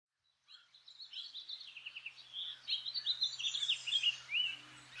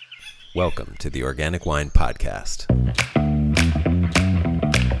Welcome to the Organic Wine Podcast.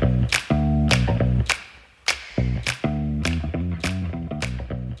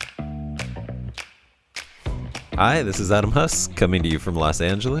 Hi, this is Adam Huss, coming to you from Los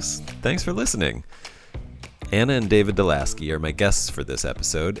Angeles. Thanks for listening. Anna and David Delasky are my guests for this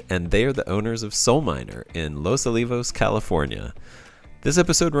episode, and they are the owners of Soul Miner in Los Olivos, California. This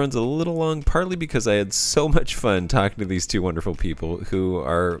episode runs a little long, partly because I had so much fun talking to these two wonderful people who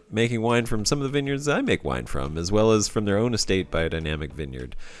are making wine from some of the vineyards I make wine from, as well as from their own estate, Biodynamic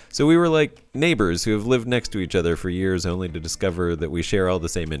Vineyard. So we were like neighbors who have lived next to each other for years, only to discover that we share all the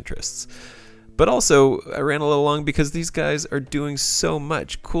same interests. But also, I ran a little long because these guys are doing so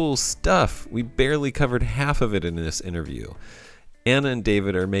much cool stuff. We barely covered half of it in this interview. Anna and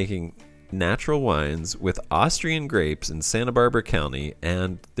David are making natural wines with Austrian grapes in Santa Barbara County,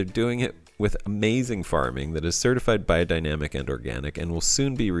 and they're doing it with amazing farming that is certified biodynamic and organic and will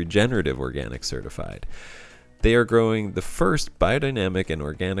soon be regenerative organic certified. They are growing the first biodynamic and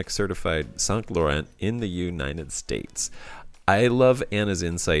organic certified Saint Laurent in the United States. I love Anna's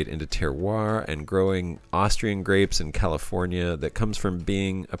insight into terroir and growing Austrian grapes in California that comes from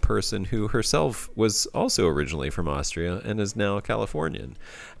being a person who herself was also originally from Austria and is now a Californian.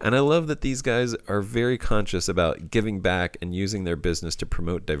 And I love that these guys are very conscious about giving back and using their business to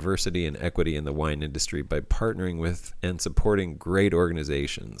promote diversity and equity in the wine industry by partnering with and supporting great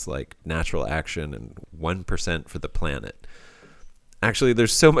organizations like Natural Action and 1% for the Planet. Actually,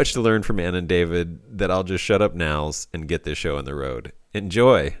 there's so much to learn from Anna and David that I'll just shut up now and get this show on the road.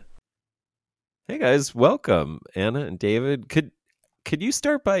 Enjoy. Hey guys, welcome, Anna and David. Could you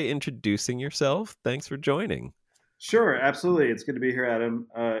start by introducing yourself? Thanks for joining. Sure, absolutely. It's good to be here, Adam.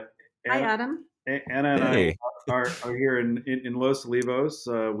 Hi, Adam. Anna and Hey. I are here in Los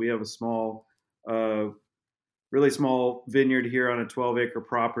Olivos. We have a small, really small vineyard here on a 12-acre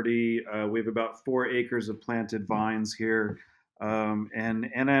property. We have about 4 acres of planted vines here. And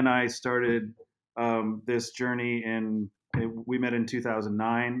Anna and I started this journey we met in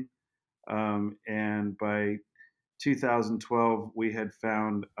 2009. And by 2012, we had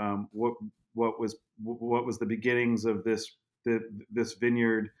found what was the beginnings of this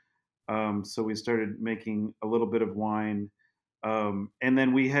vineyard. So we started making a little bit of wine. And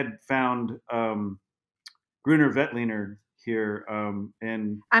then we had found Gruner Veltliner here,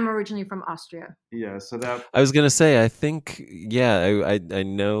 and I'm originally from Austria. yeah, so that I was gonna say, I think, I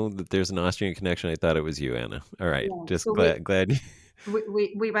know that there's an Austrian connection. I thought it was you, Anna. All right, Yeah. just So glad.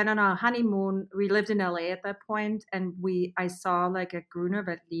 we went on a honeymoon. We lived in LA at that point, and I saw like a Gruner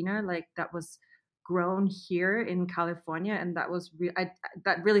Veltliner like that was grown here in California, and that was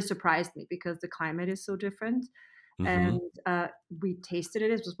that really surprised me because the climate is so different. Mm-hmm. And we tasted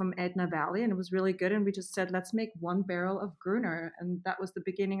it. It was from Edna Valley, and it was really good. And we just said, let's make 1 barrel of Gruner, and that was the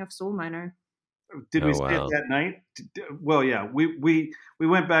beginning of Soul Miner. did we Oh, say it wow. that night? Well, yeah, we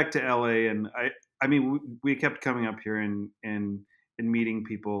went back to LA, and I mean we kept coming up here and meeting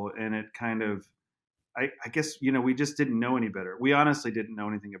people, and it kind of I guess we just didn't know any better. We honestly didn't know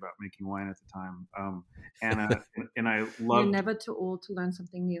anything about making wine at the time. Anna and I You're loved. never too old to learn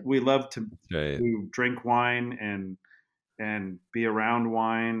something new. We loved Right. to drink wine and be around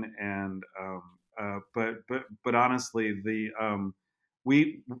wine, and but honestly,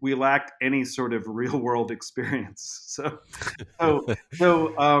 we lacked any sort of real world experience. So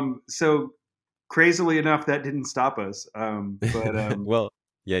crazily enough, that didn't stop us. But Well,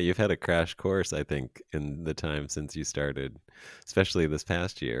 yeah, you've had a crash course, I think, in the time since you started, especially this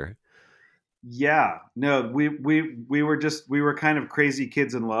past year. yeah, no, we were kind of crazy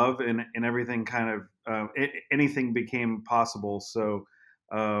kids in love, and everything kind of anything became possible. So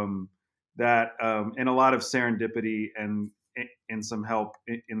that and a lot of serendipity and some help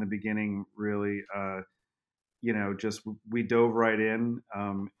in the beginning, really. Just we dove right in,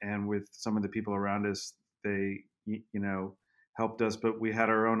 and with some of the people around us, they helped us. But we had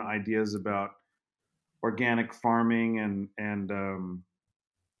our own ideas about organic farming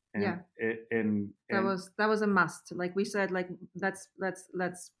Yeah, and that was a must. Like we said, like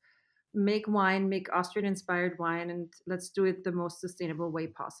let's make wine, make Austrian inspired wine, and let's do it the most sustainable way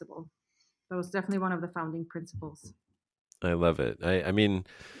possible. That was definitely one of the founding principles. I love it. I mean,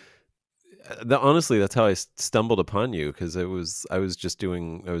 honestly, that's how I stumbled upon you, because I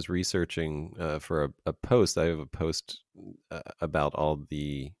was researching for a post. I have a post about all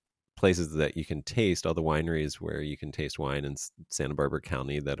the places that you can taste, all the wineries where you can taste wine in Santa Barbara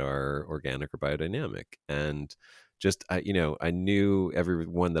County that are organic or biodynamic. And just, I knew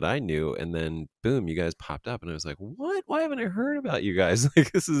everyone that I knew, and then boom, you guys popped up, and I was like, what? Why haven't I heard about you guys?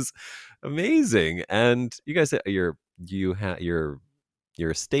 Like, this is amazing. And you guys, you're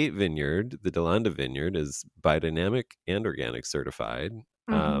your estate vineyard, the Delanda Vineyard, is biodynamic and organic certified.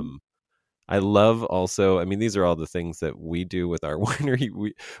 Hmm. I love also, I mean, these are all the things that we do with our winery.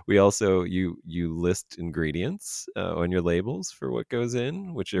 We also, you list ingredients on your labels for what goes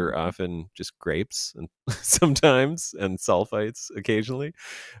in, which are often just grapes and sometimes, and sulfites occasionally.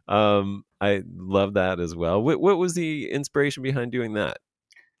 I love that as well. What was the inspiration behind doing that?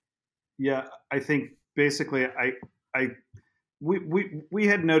 Yeah, I think basically I we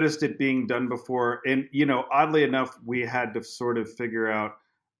had noticed it being done before, and oddly enough, we had to sort of figure out.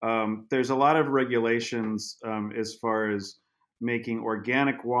 There's a lot of regulations as far as making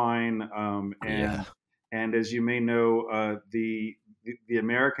organic wine, Yeah. and as you may know, the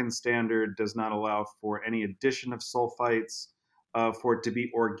American standard does not allow for any addition of sulfites for it to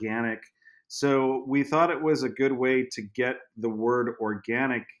be organic. So we thought it was a good way to get the word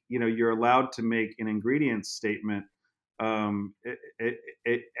organic. You're allowed to make an ingredient statement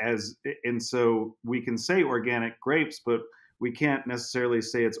as and so we can say organic grapes, but we can't necessarily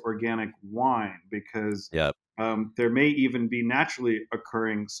say it's organic wine because Yep. there may even be naturally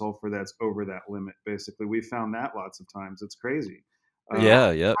occurring sulfur that's over that limit. Basically, we found that lots of times. It's crazy. Yeah,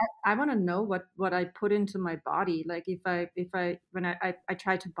 Yeah. Yep. I want to know what I put into my body. Like if I when I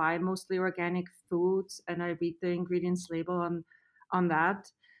try to buy mostly organic foods and I read the ingredients label on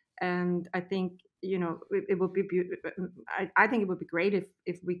that, and I think it would be I think it would be great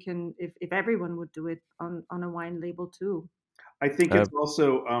if we can if everyone would do it on a wine label too. I think Uh, it's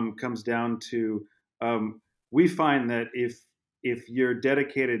also comes down to we find that if you're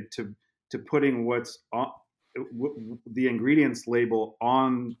dedicated to putting what's on the ingredients label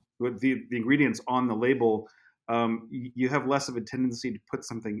on the ingredients on the label, you have less of a tendency to put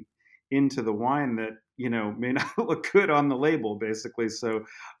something into the wine that may not look good on the label, basically. So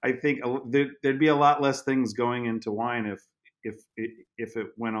I think there'd be a lot less things going into wine if it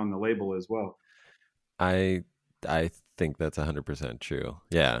went on the label as well. I I think that's 100% true.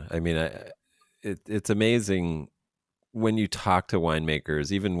 Yeah. I mean, it's amazing when you talk to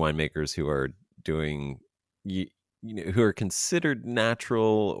winemakers, even winemakers who are doing, you, who are considered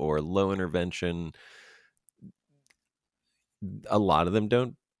natural or low intervention. A lot of them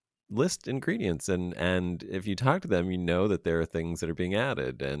don't list ingredients, and if you talk to them, you know that there are things that are being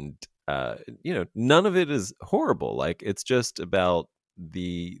added, and none of it is horrible. Like, it's just about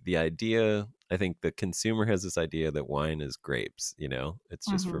the idea. I think the consumer has this idea that wine is grapes. It's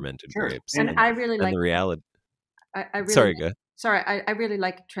just Hmm. fermented Sure. grapes, And I really and like the reality. I really Sorry, like, go. sorry, I really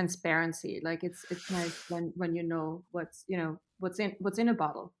like transparency. Like it's nice when you know what's in a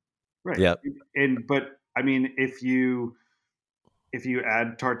bottle. Right. Yep. And but I mean, if you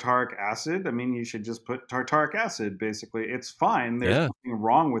add tartaric acid, I mean, you should just put tartaric acid. Basically, it's fine. There's Yeah. nothing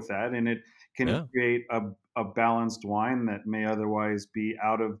wrong with that, and it can Yeah. create a balanced wine that may otherwise be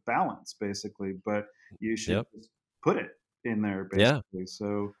out of balance. Basically, but you should Yep. just put it in there. Yeah. Basically,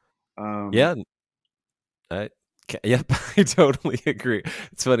 so um, Yeah. I yep, I totally agree.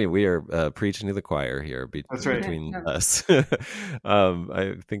 It's funny, we are preaching to the choir here that's right. between Yeah. us.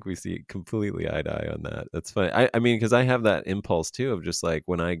 I think we see completely eye to eye on that. That's funny. I mean, because I have that impulse too of just like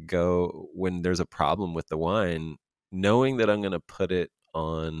when there's a problem with the wine, knowing that I'm going to put it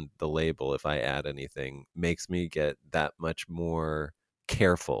on the label if I add anything makes me get that much more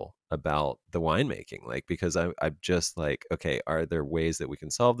careful about the winemaking. Like, because I'm just like, okay, are there ways that we can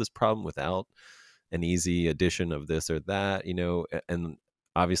solve this problem without an easy addition of this or that, and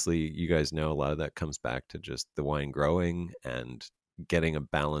obviously you guys know a lot of that comes back to just the wine growing and getting a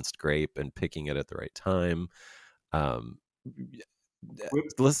balanced grape and picking it at the right time. Um,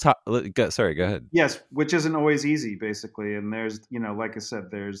 let's talk. Sorry, go ahead. Yes, which isn't always easy, basically. And there's, like I said,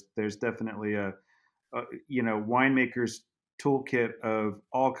 there's definitely winemakers toolkit of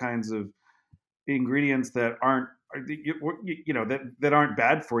all kinds of ingredients that aren't that aren't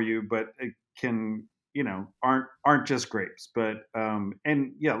bad for you, but it can aren't just grapes. But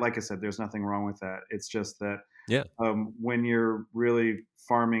and yeah, like I said, there's nothing wrong with that. It's just that Yeah. when you're really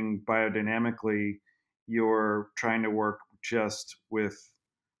farming biodynamically, you're trying to work just with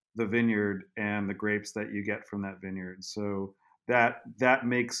the vineyard and the grapes that you get from that vineyard. So that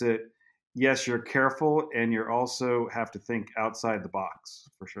makes it, yes, you're careful, and you're also have to think outside the box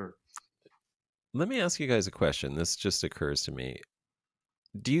for sure. Let me ask you guys a question. This just occurs to me.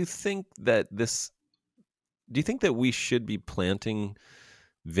 Do you think that this? Do you think that we should be planting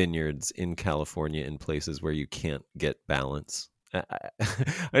vineyards in California in places where you can't get balance? I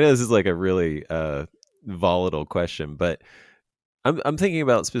know this is like a really volatile question, but I'm thinking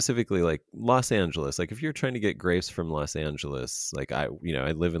about specifically like Los Angeles. Like, if you're trying to get grapes from Los Angeles, like I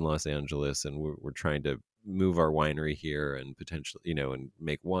live in Los Angeles, and we're trying to move our winery here and potentially, and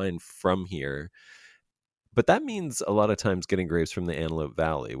make wine from here. But that means a lot of times getting grapes from the Antelope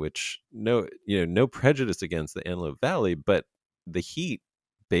Valley, which no prejudice against the Antelope Valley, but the heat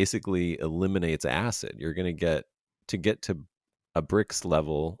basically eliminates acid. You're going to get to a Brix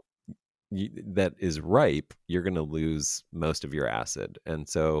level that is ripe, you're going to lose most of your acid. And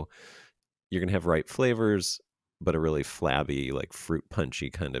so you're going to have ripe flavors, but a really flabby, like fruit punchy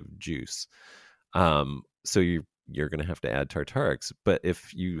kind of juice. So you're going to have to add tartarics. But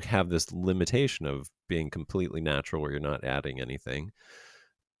if you have this limitation of being completely natural where you're not adding anything,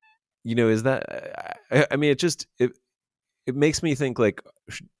 is that, I mean, it makes me think, like,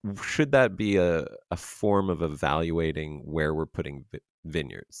 should that be a form of evaluating where we're putting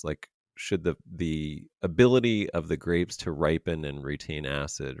vineyards? Like, should the ability of the grapes to ripen and retain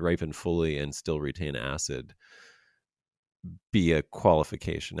acid, ripen fully and still retain acid, be a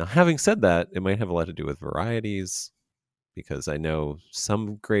qualification? Now, having said that, it might have a lot to do with varieties, because I know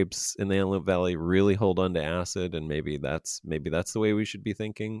some grapes in the Antelope Valley really hold on to acid, and maybe that's the way we should be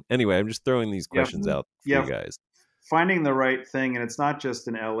thinking. Anyway, I'm just throwing these questions out for you guys. Finding the right thing, and it's not just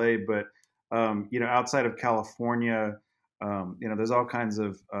in LA, but outside of California, there's all kinds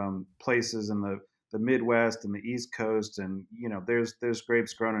of places in the Midwest and the East Coast, and there's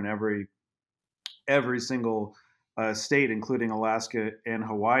grapes grown in every single state, including Alaska and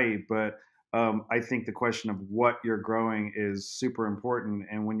Hawaii. But I think the question of what you're growing is super important.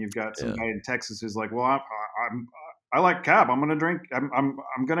 And when you've got some guy in Texas who's like, "Well, I like cab. I'm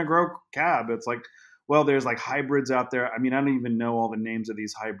gonna grow cab." It's like, well, there's like hybrids out there. I mean, I don't even know all the names of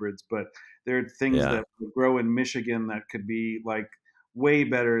these hybrids, but there are things that grow in Michigan that could be like way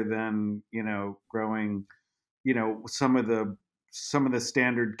better than growing some of the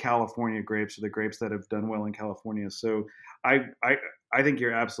standard California grapes, or the grapes that have done well in California. So I think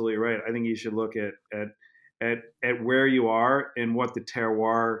you're absolutely right. I think you should look at where you are and what the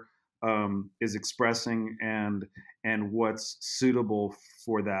terroir is expressing, and what's suitable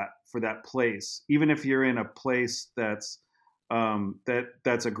for that place. Even if you're in a place that's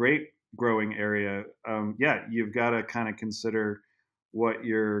a great growing area, you've got to kind of consider what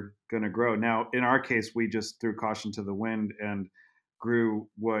you're going to grow. Now, in our case, we just threw caution to the wind and grew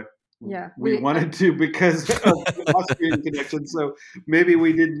what we wanted to because of the Austrian connection. So maybe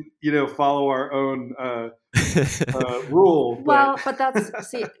we didn't, follow our own rule. But that's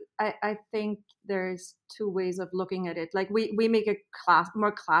I think there's two ways of looking at it. Like we make a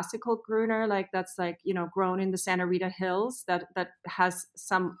more classical Gruner, like that's like grown in the Santa Rita Hills. That has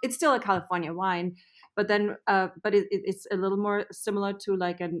some. It's still a California wine, but then it's a little more similar to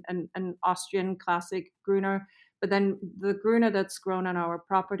like an Austrian classic Gruner. But then the Gruner that's grown on our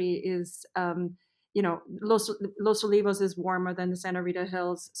property is, Los Olivos is warmer than the Santa Rita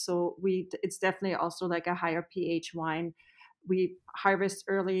Hills, so it's definitely also like a higher pH wine. We harvest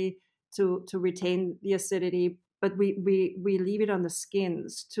early to retain the acidity, but we leave it on the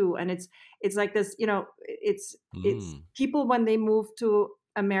skins too, and it's like this, it's people when they move to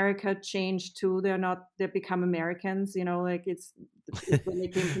America change too. They become Americans, like it's when they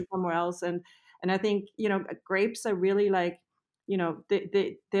came from somewhere else, and I think grapes are really like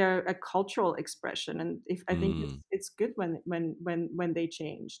they're a cultural expression, and I think it's good when they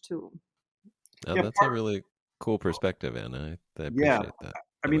change too. Oh, that's a really cool perspective, Anna. I appreciate that.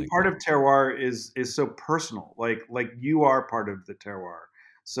 I mean, part of terroir is so personal. Like you are part of the terroir.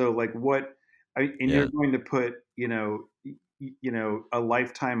 So like you're going to put a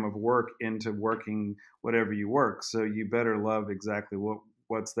lifetime of work into working whatever you work. So you better love exactly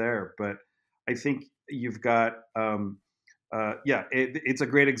what's there. But I think you've got it's a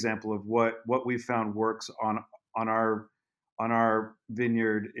great example of what we found works on our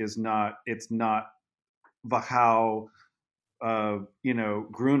vineyard. It's not Wachau,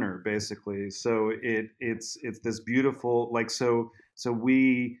 Gruner basically. So it's this beautiful, like, so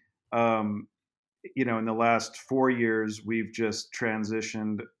we, in the last 4 years, we've just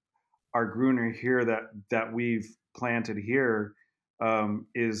transitioned our Gruner here that we've planted here,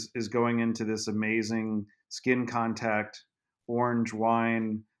 is going into this amazing skin contact orange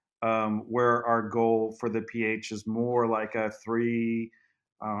wine, where our goal for the pH is more like a 3.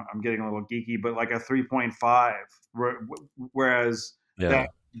 I'm getting a little geeky, but like a 3.5, whereas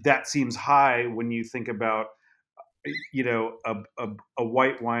that seems high when you think about a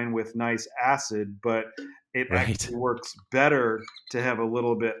white wine with nice acid, but it actually works better to have a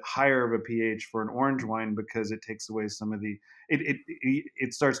little bit higher of a pH for an orange wine, because it takes away some of the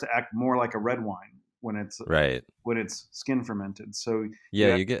it starts to act more like a red wine when it's skin fermented. So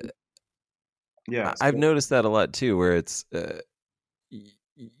you get I've noticed that a lot too, where it's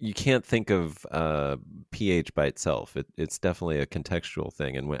you can't think of pH by itself. It's definitely a contextual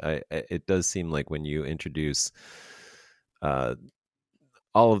thing, and it does seem like when you introduce uh,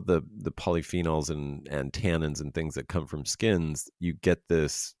 all of the polyphenols and tannins and things that come from skins, you get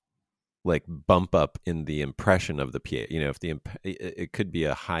this like bump up in the impression of the pH. If it could be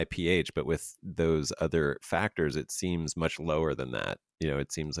a high pH, but with those other factors, it seems much lower than that.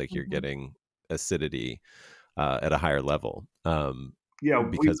 It seems like you're getting acidity at a higher level. Yeah,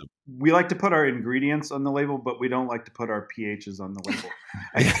 Because of we like to put our ingredients on the label, but we don't like to put our pHs on the label.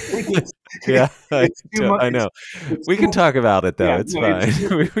 I think yeah, it's too much. I know. It's We too can much. talk about it though. Yeah, It's no,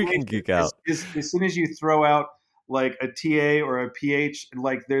 fine. We can geek out. As soon as you throw out like a TA or a pH,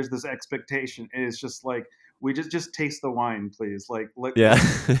 like there's this expectation, and it's just like we just taste the wine, please. Like Yeah.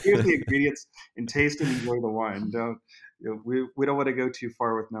 here's the ingredients and taste and enjoy the wine. Don't we don't want to go too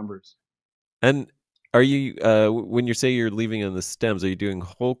far with numbers. And are you when you say you're leaving on the stems, are you doing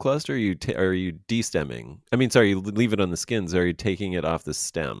whole cluster? Or are you destemming? I mean, sorry, you leave it on the skins. Are you taking it off the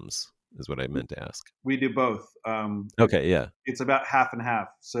stems? Is what I meant to ask. We do both. Okay, yeah. It's about half and half.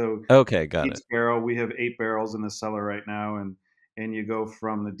 So Okay, got each it. barrel, we have 8 barrels in the cellar right now, and you go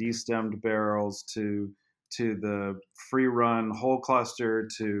from the destemmed barrels to the free run whole cluster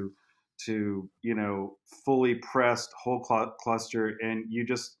to fully pressed whole cluster, and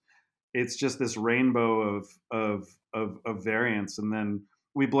it's just this rainbow of variants, and then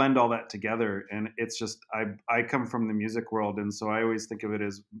we blend all that together, and it's just I come from the music world, and so I always think of it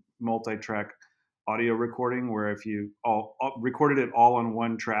as multi-track audio recording, where if you all recorded it all on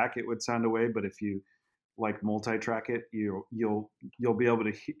one track, it would sound away, but if you like multi-track it, you'll be able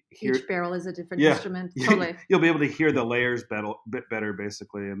to hear each barrel is a different instrument. Totally. You'll be able to hear the layers bit better,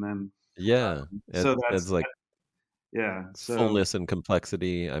 basically, and then Yeah. so It's like so fullness and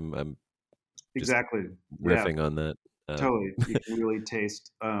complexity. I'm just exactly, yeah, riffing on that. totally. You can really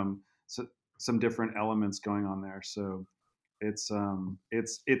taste some different elements going on there. So it's And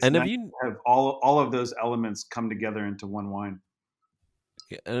have nice you to have all of those elements come together into one wine.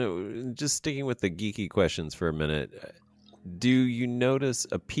 just sticking with the geeky questions for a minute, do you notice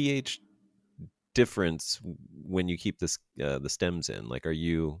a pH difference when you keep the stems in? Like,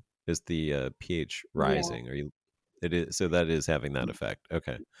 is the pH rising? Yeah. Are you it is so that is having that effect.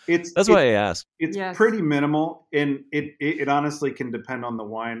 Okay. It's That's why I asked. it's Yes. pretty minimal, and it honestly can depend on the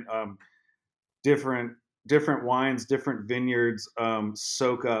wine. Different wines, different vineyards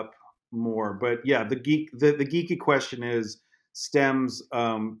soak up more. But yeah, the geeky question is stems.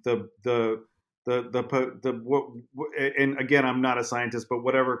 And again, I'm not a scientist, but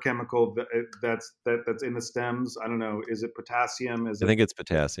whatever chemical that's in the stems, I don't know. Is it potassium? Is I it think it's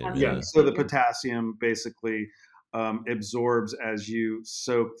potassium. yeah? Yeah. So the potassium basically absorbs as you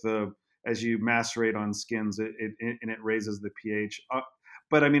as you macerate on skins, and it raises the pH.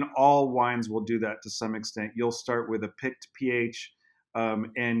 But I mean, all wines will do that to some extent. You'll start with a picked pH,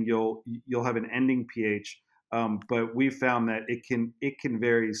 and you'll have an ending pH. But we found that it can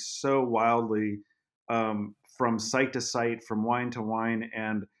vary so wildly from site to site, from wine to wine,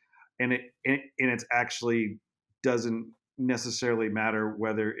 and it's actually doesn't necessarily matter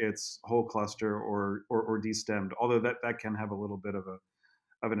whether it's whole cluster or destemmed, although that can have a little bit of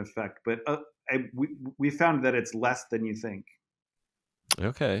an effect. But we found that it's less than you think.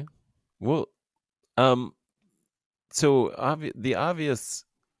 Okay. Well, um, so the obvious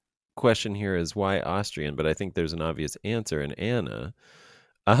question here is why Austrian, but I think there's an obvious answer in Anna.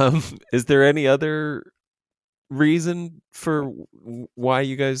 Is there any other reason for why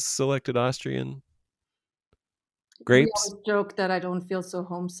you guys selected Austrian grapes? We always joke that I don't feel so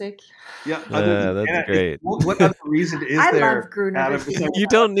homesick. Yeah, that's great. What other reason is I there? love Gruner Adam? Veltliner. You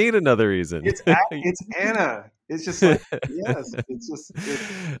don't need another reason. It's Anna. It's just like yes. It's just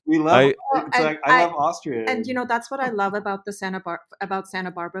we love. I I love Austria, And that's what I love about Santa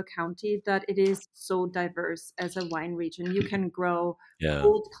Barbara County, that it is so diverse as a wine region. You can grow yeah.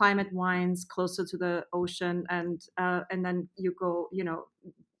 cold climate wines closer to the ocean, and then you go,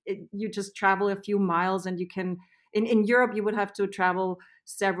 you just travel a few miles, and you can. In Europe, you would have to travel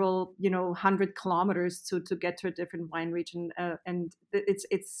several 100 kilometers to get to a different wine region, and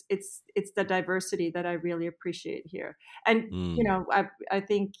it's the diversity that I really appreciate here. And I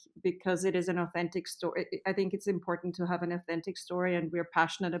think because it is an authentic story, I think it's important to have an authentic story, and we're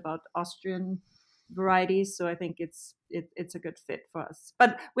passionate about Austrian varieties, so I think it's a good fit for us.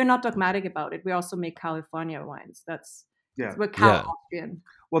 But we're not dogmatic about it. We also make California wines. We're Austrian.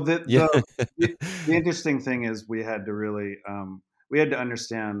 Well, the interesting thing is we had to really we had to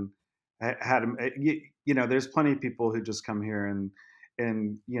understand how to there's plenty of people who just come here and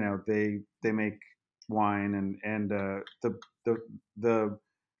they make wine and the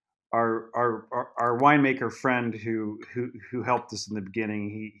our winemaker friend who helped us in the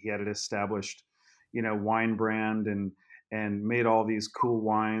beginning. He had an established, wine brand and made all these cool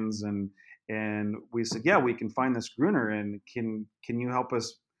wines, and we said, yeah, we can find this Gruner, and can you help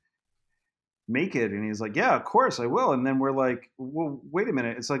us make it? And he's like, yeah, of course I will. And then we're like, well, wait a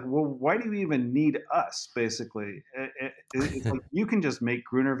minute. It's like, well, why do you even need us? Basically, it's like you can just make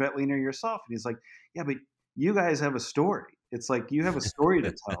Gruner Veltliner yourself. And he's like, yeah, but you guys have a story. It's like you have a story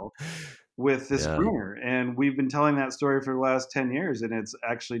to tell with this Yeah. Gruner, and we've been telling that story for the last 10 years, and it's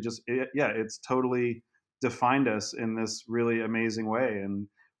actually it's totally defined us in this really amazing way, and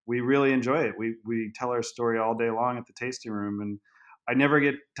we really enjoy it. We tell our story all day long at the tasting room, and I never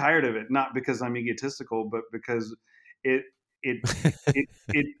get tired of it, not because I'm egotistical, but because it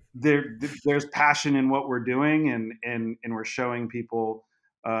it there's passion in what we're doing, and we're showing people,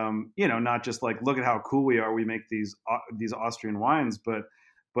 not just like, look at how cool we are, we make these Austrian wines, but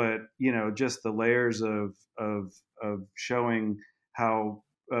just the layers of showing how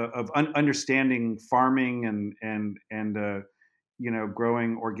understanding farming and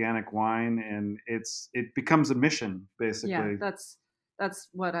growing organic wine, and it becomes a mission, basically. Yeah, that's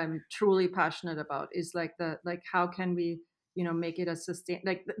what I'm truly passionate about, is like how can we make it a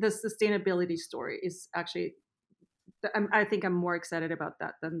the sustainability story is actually I think I'm more excited about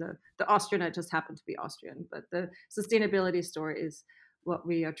that than the Austrian. I just happen to be Austrian, but the sustainability story is what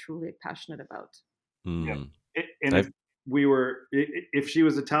we are truly passionate about. Yeah. Mm. And if she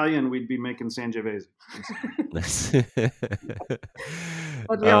was Italian, we'd be making Sangiovese.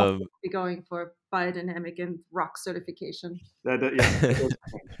 But we also be going for biodynamic and rock certification.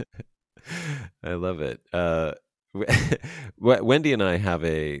 I love it. Wendy and I have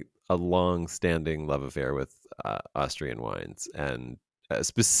a long-standing love affair with Austrian wines, and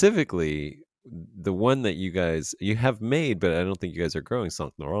specifically the one that you have made, but I don't think you guys are growing,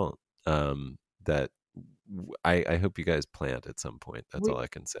 Saint Laurent. That I hope you guys plant at some point. That's all I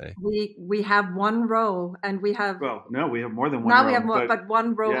can say. We have one row, and we have no, we have more than one. Now row, we have more, but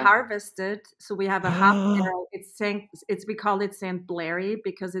one row harvested. So we have a half barrel. It's we call it Saint Blairy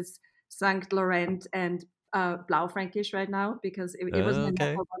because it's Saint Laurent and Blaufränkisch right now, because it wasn't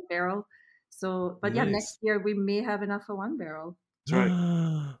enough for one barrel. So, but yeah, next year we may have enough for one barrel. That's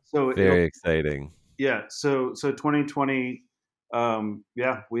right. So very exciting. Yeah. So 2020.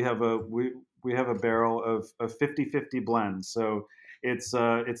 We have a barrel of 50-50 blend. So it's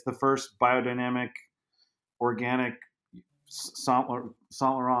the first biodynamic organic Saint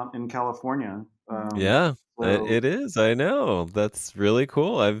Laurent in California. It is. I know. That's really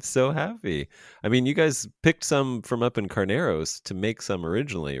cool. I'm so happy. I mean, you guys picked some from up in Carneros to make some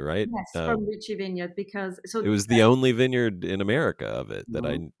originally, right? Yes, from Ricci Vineyard, because it was the only vineyard in America of it that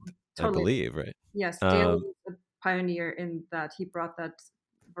I believe, right? Yes, Dale was a pioneer in that. He brought that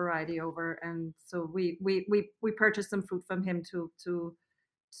variety over, and so we purchased some fruit from him to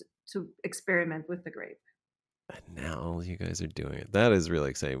experiment with the grape. And now you guys are doing it. That is really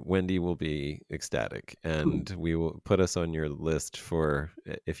exciting. Wendy will be ecstatic, and we will put us on your list for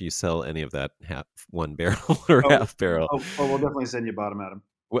if you sell any of that one barrel or half barrel. We'll definitely send you bottom, Adam.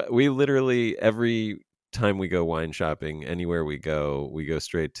 We literally, every time we go wine shopping, anywhere we go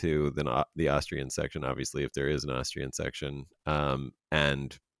straight to the Austrian section, obviously, if there is an Austrian section,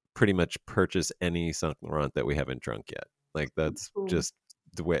 and pretty much purchase any Saint Laurent that we haven't drunk yet. Like, that's just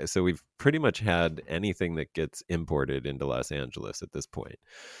the way. So we've pretty much had anything that gets imported into Los Angeles at this point,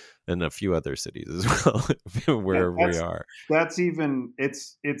 and a few other cities as well, wherever we are. That's even,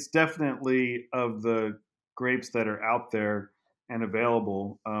 it's definitely, of the grapes that are out there and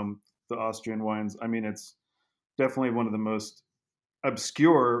available, the Austrian wines, I mean, it's definitely one of the most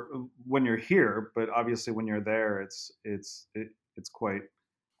obscure when you're here, but obviously when you're there, it's quite.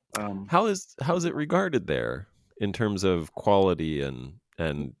 How is it regarded there in terms of quality and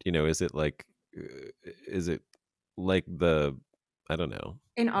is it like the, I don't know,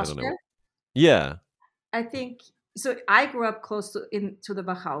 in Austria? Yeah, I think so. I grew up close to the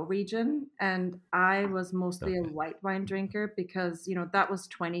Wachau region, and I was mostly a white wine drinker because that was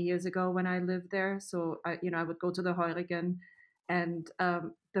 20 years ago when I lived there. So I would go to the Heurigen, and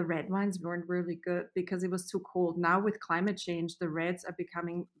the red wines weren't really good because it was too cold. Now with climate change, the reds are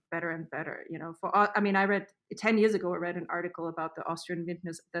becoming better and better. I read 10 years ago, I read an article about the Austrian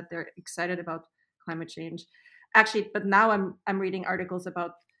vintners that they're excited about climate change. Actually, but now I'm reading articles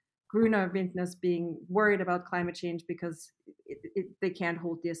about Gruner vintners being worried about climate change because they can't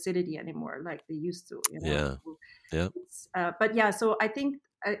hold the acidity anymore like they used to. Yeah. But yeah, so I think,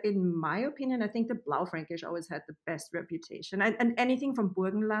 in my opinion, I think the Blaufränkisch always had the best reputation, and anything from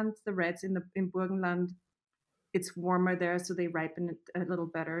Burgenland, the reds in Burgenland, it's warmer there, so they ripen it a little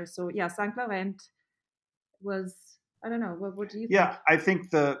better. So yeah, Saint Laurent was, I don't know. What do you think? Yeah, I think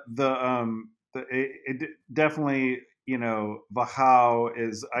it definitely, Wachau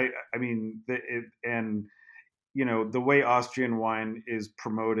is, I mean and the way Austrian wine is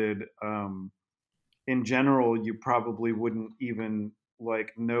promoted, in general, you probably wouldn't even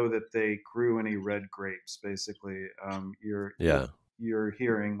like know that they grew any red grapes. Basically, Yeah. you're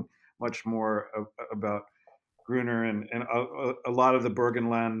hearing much more about Gruner and a lot of the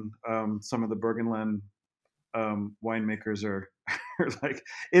Burgenland. Some of the Burgenland winemakers are, are like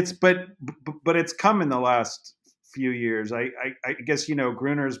but it's come in the last few years. I guess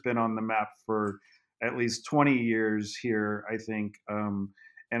Gruner's been on the map for at least 20 years here, I think.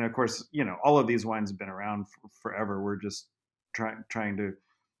 And of course, all of these wines have been around forever. We're just trying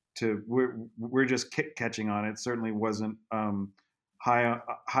we're just catching on. It certainly wasn't high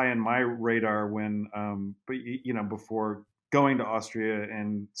on my radar when, but before going to Austria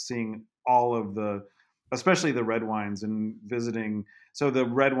and seeing all of especially the red wines and visiting. So the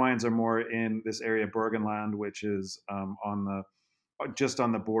red wines are more in this area, Burgenland, which is just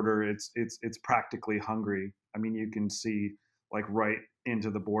on the border. It's practically Hungary. I mean, you can see like right into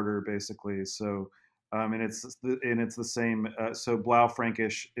the border basically. So and it's the same. So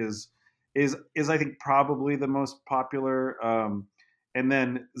Blaufränkisch is I think probably the most popular. And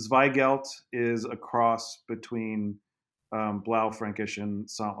then Zweigelt is a cross between Blaufränkisch and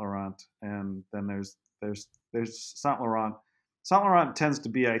Saint Laurent, and then there's Saint Laurent. Saint Laurent tends to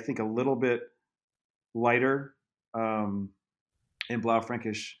be, I think, a little bit lighter, and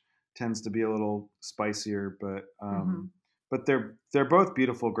Blaufränkisch tends to be a little spicier, but they're both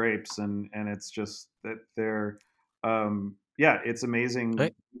beautiful grapes, and it's just that they're yeah, it's amazing.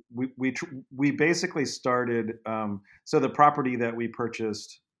 I, We basically started, so the property that we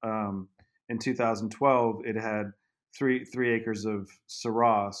purchased in 2012, it had three acres of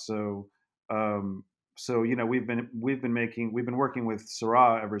Syrah. So we've been working with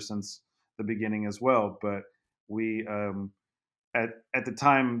Syrah ever since the beginning as well, but we at the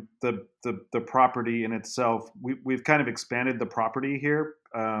time the property in itself, we've kind of expanded the property here,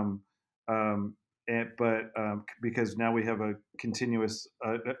 but because now we have a continuous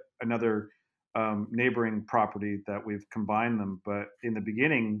another neighboring property that we've combined them. But in the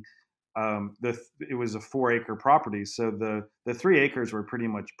beginning, it was a 4-acre property, so the 3 acres were pretty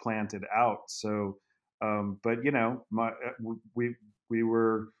much planted out. So, but we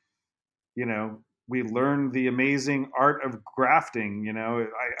were, we learned the amazing art of grafting. I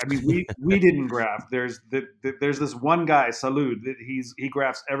mean, we didn't graft. There's this one guy, Salud, that he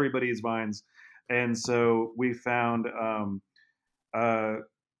grafts everybody's vines, and so we found uh,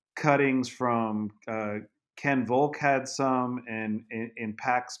 cuttings from Ken Volk had some, and in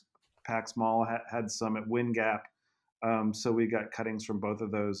Pax Mall had some at Wind Gap. So we got cuttings from both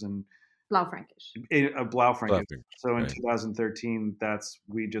of those, and Blaufränkisch. a Blaufränkisch. Blaufränkisch, So in right. 2013,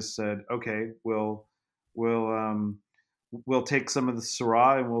 we just said, okay, we'll take some of the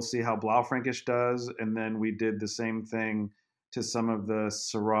Syrah and we'll see how Blaufränkisch does, and then we did the same thing to some of the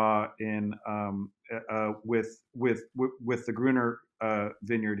Syrah in with the Gruner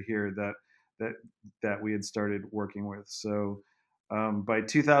vineyard here that we had started working with. So by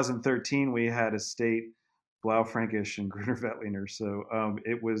 2013, we had estate Blaufränkisch and Gruner Veltliner. So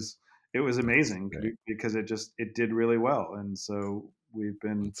it was amazing because it did really well, and so we've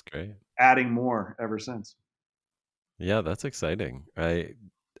been That's great. adding more ever since. Yeah, that's exciting.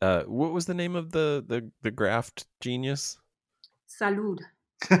 What was the name of the graft genius? Salud.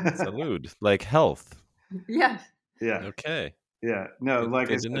 Salud, like health. Yes. Yeah. Okay. Yeah. No, like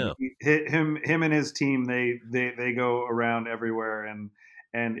I Good to said, know. him and his team, they go around everywhere, and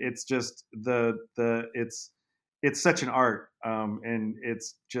it's just it's such an art, and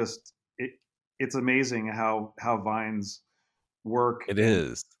it's amazing how vines work It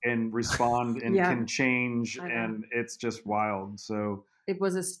is. and respond and Yeah. can change, I know. and it's just wild. So It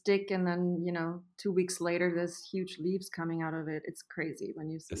was a stick, and then 2 weeks later, there's huge leaves coming out of it. It's crazy when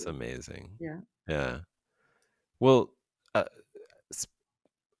you see It's it. amazing. Yeah. Yeah. Well,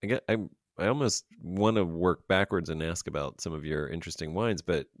 I almost want to work backwards and ask about some of your interesting wines,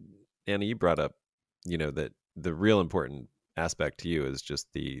 but Anna, you brought up, that the real important aspect to you is just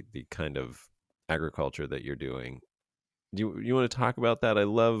the kind of agriculture that you're doing. Do you want to talk about that? I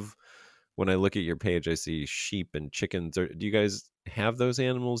love when I look at your page, I see sheep and chickens. Do you guys have those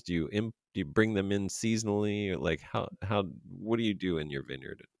animals? Do you bring them in seasonally? Or like what do you do in your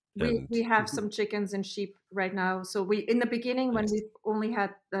vineyard? We And have some chickens and sheep right now. So we in the beginning when nice. we only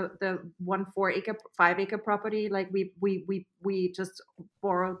had the 1 4 acre 5 acre property, like we just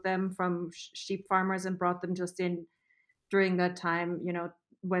borrowed them from sheep farmers and brought them just in during that time,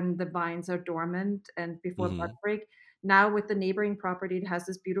 when the vines are dormant and before bud Hmm. break. Now with the neighboring property, it has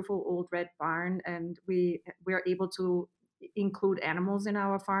this beautiful old red barn, and we're able to include animals in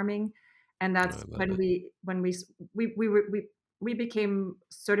our farming, and I that's love when it. we became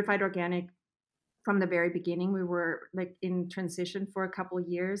certified organic from the very beginning. We were like in transition for a couple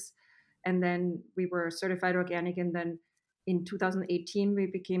years, and then we were certified organic, and then in 2018 we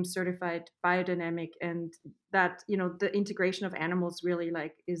became certified biodynamic, and that the integration of animals really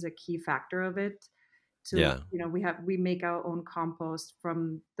like is a key factor of it. To Yeah. we make our own compost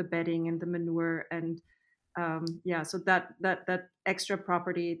from the bedding and the manure, and yeah, so that extra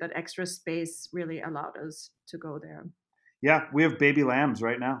property, that extra space really allowed us to go there. Yeah, we have baby lambs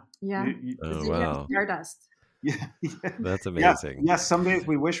right now. Yeah, You, Oh Zinnia wow, Stardust. yeah, yeah, that's yeah, amazing. yeah. Some days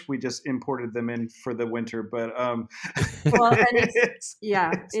we wish we just imported them in for the winter, but Well, and it's, yeah,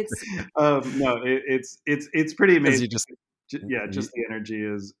 it's it's no, it's pretty Because amazing. you just Yeah, you, just the energy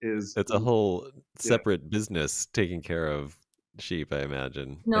is it's a whole yeah. separate business taking care of sheep, I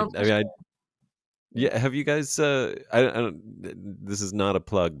imagine. no, I for mean, sure. Yeah. yeah. Have you guys? I don't. This is not a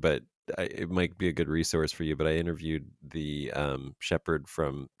plug, but it might be a good resource for you. But I interviewed the shepherd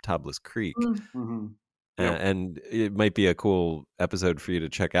from Tablas Creek, Mm. Mhm. Yep. and it might be a cool episode for you to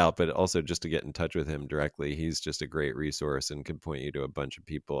check out. But also just to get in touch with him directly, he's just a great resource and can point you to a bunch of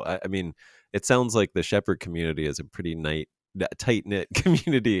people. I mean, it sounds like the shepherd community is a pretty tight knit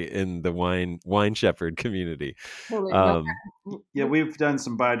community in the wine shepherd community. Totally. No, Um, Yeah, we've done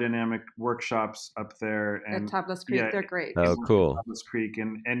some biodynamic workshops up there, at and Tablas Creek, yeah, they're great. in oh, cool. Thomas Creek,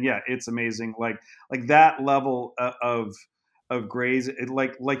 and yeah, it's amazing. Like that level of graze,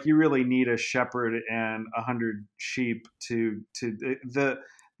 like you really need a shepherd and 100 sheep to the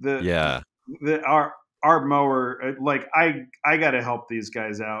Yeah. the our mower. Like I got to help these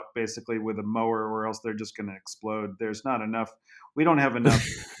guys out basically with a mower, or else they're just going to explode. There's not enough. We don't have enough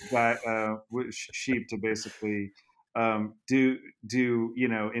sheep to basically do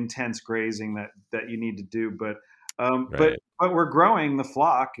intense grazing that you need to do, Right. but we're growing the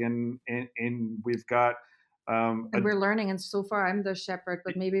flock, and we've got And we're learning, and so far I'm the shepherd,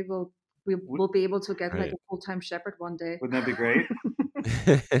 but maybe we'll be able to get like Right. a full-time shepherd one day. wouldn't that be great?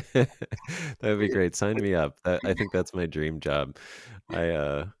 That would be great. Sign me up. I think that's my dream job.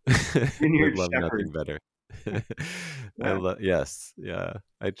 I would Vineyard love shepherd. nothing better. Yeah. Yes, yeah.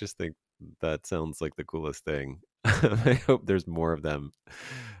 I just think that sounds like the coolest thing. I hope there's more of them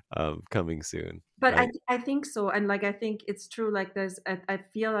coming soon. But I I think so, and like I think it's true. Like I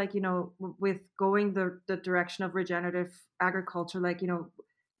feel like with going the direction of regenerative agriculture, like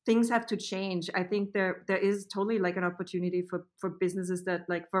things have to change. I think there is totally like an opportunity for businesses that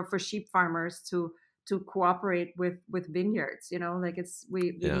like for sheep farmers to cooperate with vineyards. Like we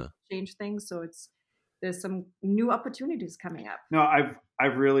need yeah. to change things, so there's some new opportunities coming up. No,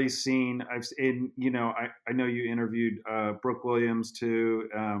 I've really seen I've in I know you interviewed Brooke Williams too.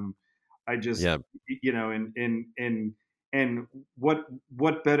 I just Yeah. and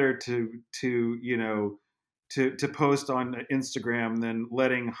what better to to post on Instagram than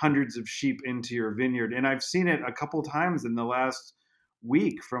letting hundreds of sheep into your vineyard. And I've seen it a couple times in the last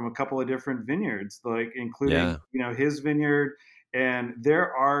week from a couple of different vineyards, like including Yeah. his vineyard. And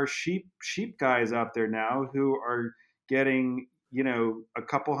there are sheep guys out there now who are getting a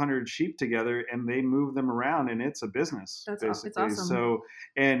couple hundred sheep together, and they move them around, and it's a business It's basically. awesome. So,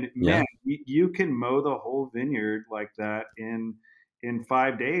 and Yeah. man, you can mow the whole vineyard like that in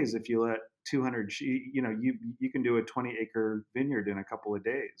 5 days if you let 200 sheep. You can do a 20-acre vineyard in a couple of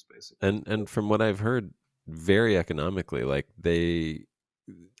days basically. And from what I've heard, very economically, like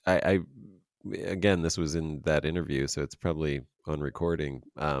I again, this was in that interview, so it's probably on recording.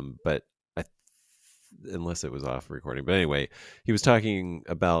 But I, unless it was off recording, but anyway, he was talking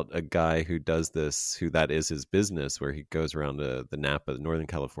about a guy who does this, who that is his business, where he goes around to the Napa, Northern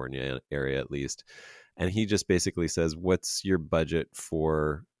California area at least, and he just basically says, "What's your budget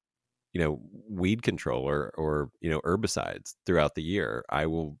for?" Weed control or herbicides throughout the year. I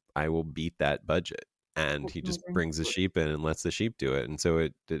will beat that budget. And That's he just amazing. brings the sheep in and lets the sheep do it. And so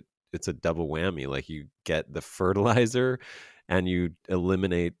it's a double whammy. Like you get the fertilizer and you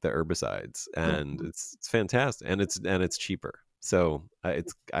eliminate the herbicides, Yeah. and it's fantastic, and it's cheaper. So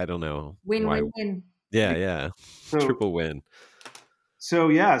I don't know Win why. win win. Yeah, So triple win.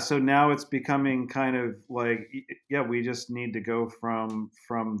 yeah, so now it's becoming kind of like, yeah, we just need to go from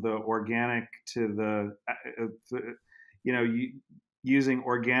the organic to the you using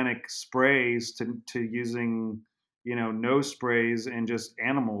organic sprays to using, no sprays and just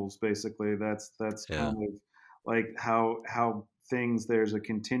animals basically. That's Yeah. kind of like how things, there's a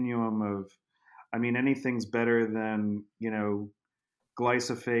continuum of, I mean, anything's better than,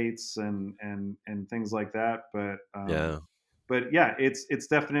 glyphosates and things like that. Yeah. But yeah, it's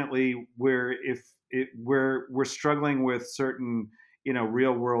definitely where if it we're struggling with certain,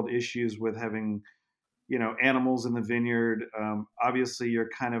 real world issues with having, animals in the vineyard. Obviously, you're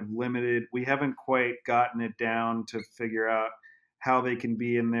kind of limited. We haven't quite gotten it down to figure out how they can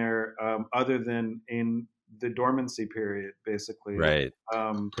be in there, other than in the dormancy period, basically. Right.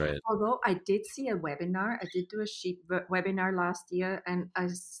 Um, Right. Although I did see a webinar, I did do a sheep webinar last year, and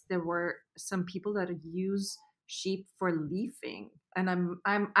there were some people that use sheep for leafing, and I'm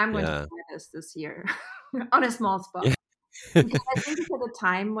going to Yeah. try this year on a small spot. Yeah. Because I think it's at a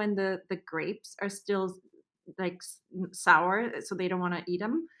time when the grapes are still like sour, so they don't want to eat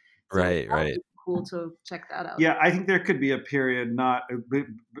them. So Right. that would Right. be cool to check that out. yeah, I think there could be a period, not,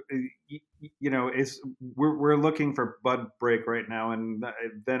 it's we're looking for bud break right now, and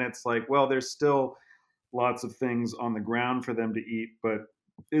then it's like, well, there's still lots of things on the ground for them to eat, but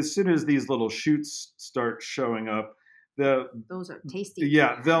as soon as these little shoots start showing up, the Those are tasty.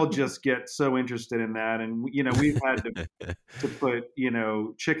 yeah, they'll just get so interested in that. And we've had to put,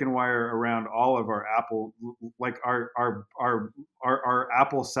 chicken wire around all of our apple, like our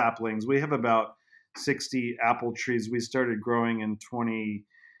apple saplings. We have about 60 apple trees we started growing in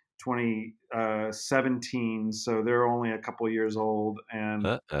 2017, so they're only a couple years old. And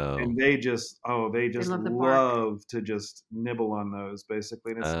Uh-oh. they They just love the bark. love to just nibble on those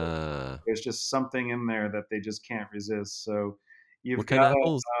basically. And it's like, Uh, there's just something in there that they just can't resist. So you've what kind got of to,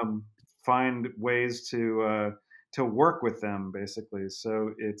 apples? find ways to work with them basically.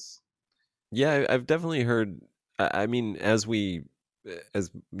 So it's Yeah, I've definitely heard. I mean, as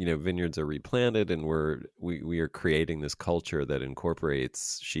vineyards are replanted and we are creating this culture that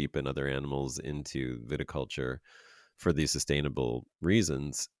incorporates sheep and other animals into viticulture for these sustainable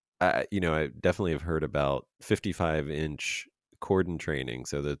reasons. I definitely have heard about 55-inch cordon training.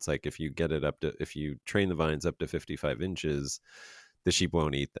 So that's like if you train the vines up to 55 inches, the sheep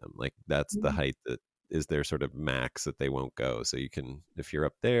won't eat them. Like that's the height that is their sort of max that they won't go. So you can, if you're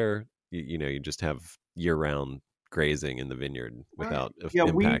up there, you just have year round grazing in the vineyard Right. without yeah,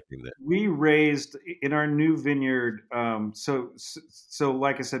 impacting the. we raised in our new vineyard. So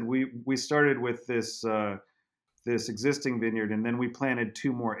like I said, we started with this existing vineyard, and then we planted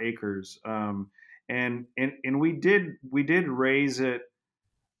 2 more acres. And we did raise it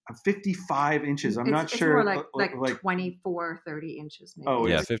 55 inches. I'm not It's more sure, like like, 24, 30 inches oh,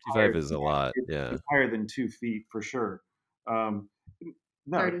 maybe. Yeah, Like it's 55 higher. is a lot. Yeah. It's higher than 2 feet for sure. Um,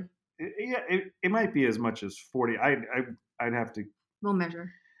 no, 30. yeah, it might be as much as 40. I'd have to, We'll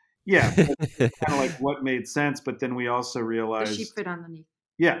measure. yeah, but kind of like what made sense. But then we also The sheep realized, fit underneath.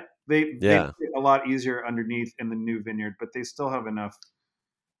 yeah, they Yeah. fit a lot easier underneath in the new vineyard, but they still have enough.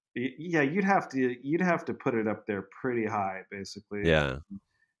 Yeah, you'd have to put it up there pretty high, basically. Yeah.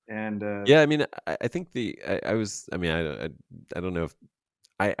 And Yeah, I mean, I think I was, I mean, I don't know if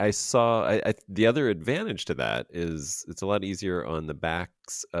I saw, the other advantage to that is it's a lot easier on the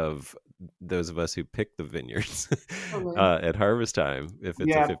backs of those of us who pick the vineyards Totally. at harvest time if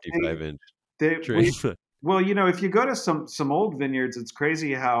it's a yeah, 55-inch they tree. we well, if you go to some old vineyards, it's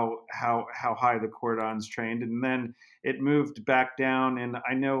crazy how high the cordons trained, and then it moved back down. And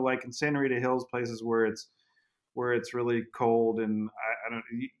I know, like in Santa Rita Hills, places where it's really cold, and I don't,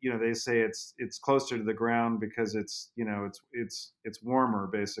 they say it's closer to the ground because it's warmer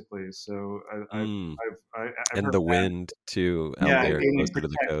basically. So Mm. I've And heard the that. wind too out Yeah, there it closer to the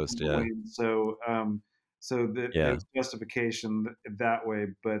protects coast. from the Yeah. wind. So Yeah. there's justification that way,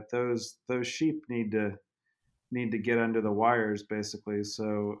 but those sheep need to get under the wires basically.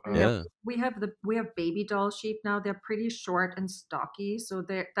 So Yeah, Yeah. we have baby doll sheep now. They're pretty short and stocky, so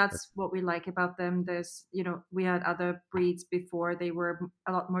that's what we like about them. There's, we had other breeds before. They were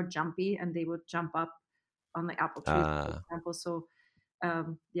a lot more jumpy, and they would jump up on the apple trees, for Ah, example. So,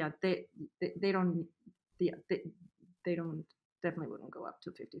 yeah, they don't, they, they don't definitely wouldn't go up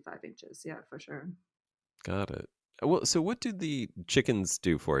to 55 inches. Yeah, for sure. got it. Well, so what do the chickens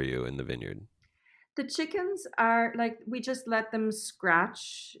do for you in the vineyard? The chickens are like, we just let them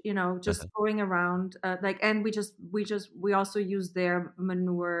scratch, just going around, and we also use their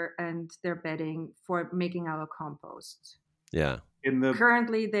manure and their bedding for making our compost. Yeah. in the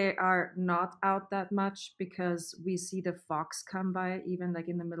Currently, they are not out that much because we see the fox come by even like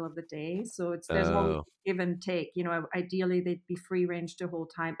in the middle of the day. So there's always Oh, give and take. Ideally they'd be free range the whole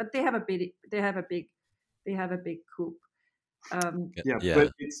time, but they have a big coop. Yeah, Yeah.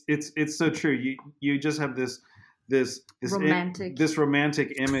 but it's so true. You just have Romantic. this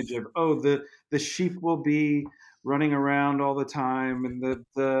romantic image of, oh, the sheep will be running around all the time, and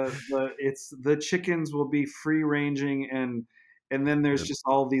the chickens will be free ranging, and then there's Uh, just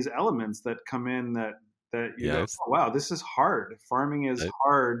all these elements that come in that you Yeah. go, oh, wow, this is hard. Farming is I've,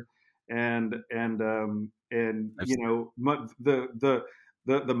 hard, and I've, you know,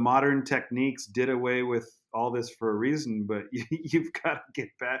 the modern techniques did away with all this for a reason, but you've got to get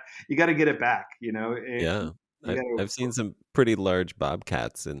back. You got to get it back. You know, and yeah. you got I've to. seen some pretty large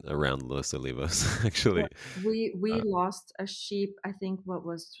bobcats in around Los Olivos, Yeah, actually. we Uh, lost a sheep, I think what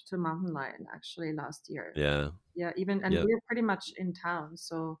was to mountain lion actually last year. yeah. Yeah, even and Yep. we're pretty much in town,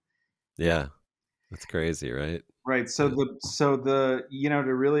 so yeah. Yeah. That's crazy, right? Right. So Uh, the you know,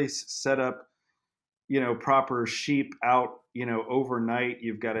 to really set up, you know, proper sheep out, you know, overnight,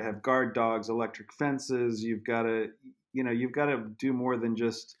 you've got to have guard dogs, electric fences. You've got to, you know, you've got to do more than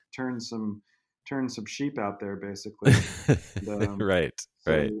just turn some sheep out there, basically. And, right.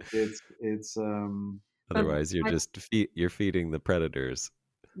 so Right. it's But Otherwise, you're my just you're feeding the predators.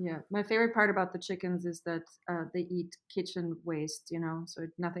 yeah, my favorite part about the chickens is that they eat kitchen waste, you know, so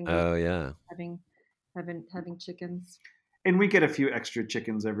nothing goes Oh yeah. having having chickens. and we get a few extra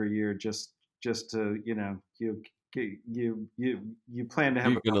chickens every year just to, you know, you plan to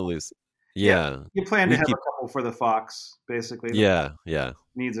have You're a gonna couple. lose. Yeah, Yeah. you plan to We have keep. a couple for the fox, basically. The Yeah. Yeah.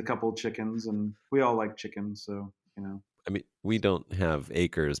 needs a couple chickens, and we all like chickens, so you know. I mean, we don't have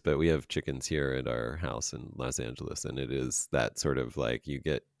acres, but we have chickens here at our house in Los Angeles, and it is that sort of like you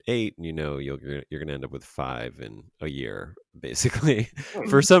get eight, and you know you're gonna end up with five in a year, basically, Right.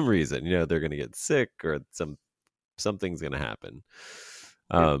 for some reason. You know, they're gonna get sick or something's gonna happen.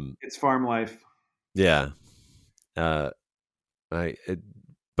 It, Um, it's farm life. yeah. Uh, I, it,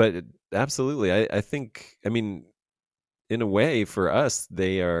 but absolutely, I think, I mean, in a way, for us,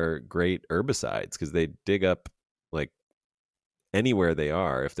 they are great herbicides because they dig up like anywhere they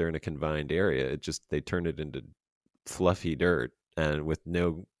are. If they're in a confined area, it just they turn it into fluffy dirt and with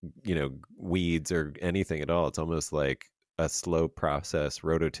no, you know, weeds or anything at all. It's almost like a slow process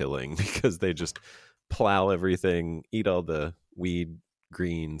rototilling because they just plow everything, eat all the weed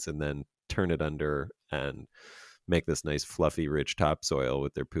greens, and then turn it under and make this nice fluffy rich topsoil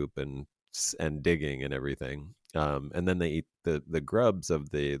with their poop and digging and everything. And then they eat the grubs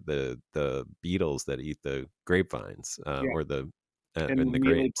of the beetles that eat the grapevines, Yeah, or the and and the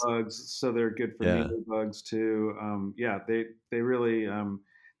mealy grapes. bugs, so they're good for Yeah. mealy bugs too. Yeah, they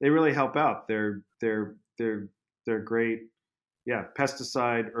really help out. They're great. Yeah,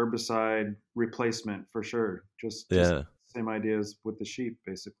 pesticide, herbicide replacement for sure. Just Yeah. same ideas with the sheep,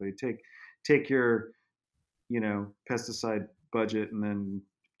 basically. Take your, you know, pesticide budget and then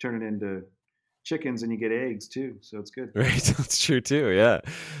turn it into chickens, and you get eggs too. So it's good. Right. That's true too. Yeah.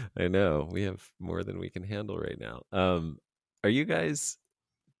 I know. We have more than we can handle right now. Are you guys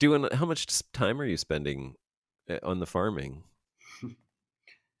doing how much time are you spending on the farming?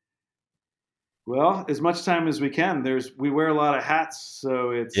 Well, as much time as we can. We wear a lot of hats,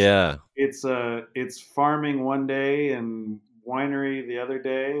 so Yeah. it's farming one day and winery the other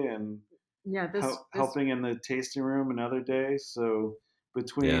day, and Yeah, this helping in the tasting room another day. So Yeah.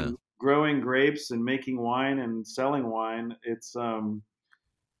 between growing grapes and making wine and selling wine, it's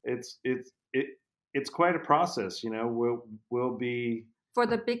it's it it's quite a process. You know, we'll be. for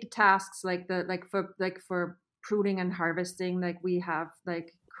the big tasks like the like for pruning and harvesting, like we have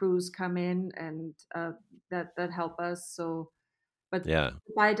like crews come in and that help us. So, but Yeah.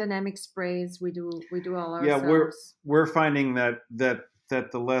 biodynamic sprays we do all Yeah, ourselves. we're finding that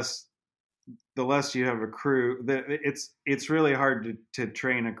the less you have a crew, that it's really hard to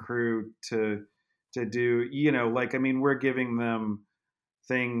train a crew to do, you know, like, I mean, we're giving them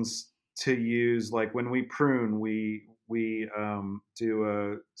things to use, like when we prune, we do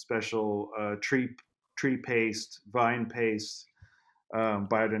a special tree paste, vine paste,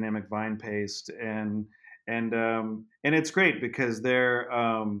 biodynamic vine paste, and it's great because they're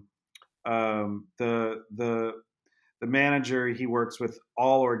the manager, he works with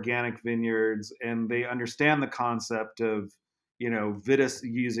all organic vineyards, and they understand the concept of, you know,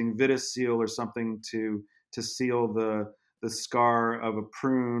 using vitis seal or something to seal the scar of a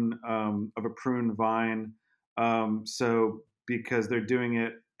prune vine. So because they're doing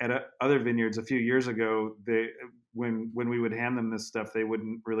it at other vineyards a few years ago, they when we would hand them this stuff, they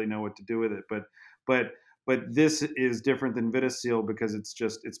wouldn't really know what to do with it. But but this is different than vitis seal because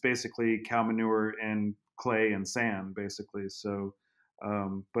it's basically cow manure and clay and sand, basically. So,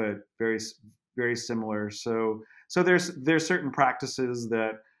 but very similar. So there's certain practices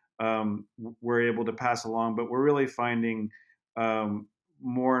that we're able to pass along, but we're really finding um,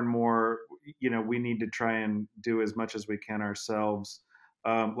 more and more, we need to try and do as much as we can ourselves.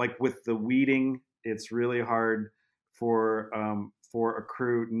 Like with the weeding, it's really hard for a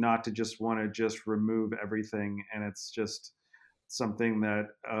crew not to just want to just remove everything, and it's just something that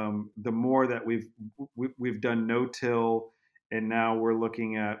the more that we've done no-till, and now we're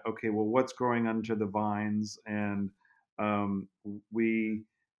looking at, okay, well, what's growing under the vines, and um, we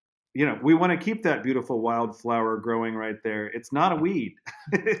we want to keep that beautiful wildflower growing right there. It's not a weed.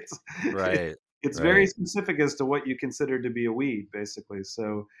 it's Right. it's very Right. specific as to what you consider to be a weed, basically.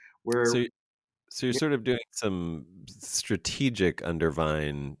 So we're So so you're yeah, sort of doing some strategic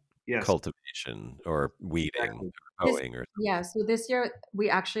undervine yes, cultivation or weeding exactly. or This hoeing or yeah, so this year we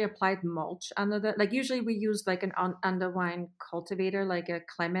actually applied mulch under the, like, usually we use like an undervine cultivator, like a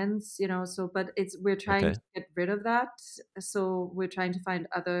Clemens, so but it's we're trying okay. to get rid of that. So we're trying to find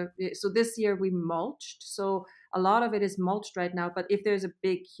other, so this year we mulched. So a lot of it is mulched right now, but if there's a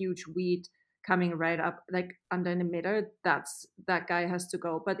big huge weed coming right up like under the emitter, that guy has to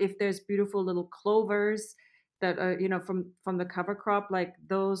go. But if there's beautiful little clovers that are, from the cover crop, like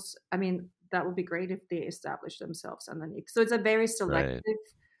those, I mean, that would be great if they establish themselves underneath. So it's a very Right. selective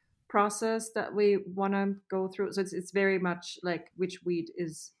process that we want to go through. So it's very much like which weeds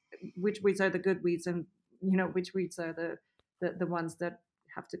are the good weeds, and which weeds are the ones that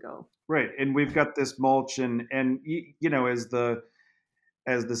have to go. Right, and we've got this mulch, and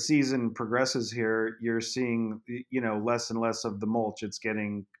as the season progresses here, you're seeing less and less of the mulch. It's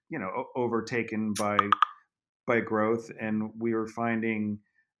getting overtaken by growth, and we were finding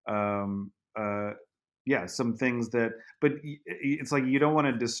um, uh, yeah, some things that, but it's like you don't want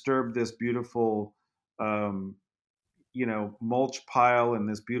to disturb this beautiful um, mulch pile and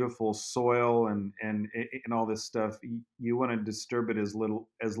this beautiful soil and all this stuff. You want to disturb it as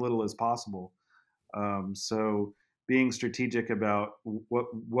little as possible. So being strategic about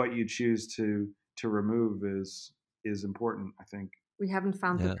what you choose to remove is important, I think. We haven't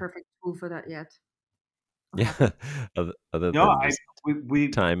found the Yeah. perfect tool for that yet. I'll Yeah. have to. Other No, than I just we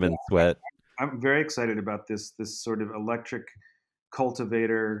time and sweat. I'm very excited about this sort of electric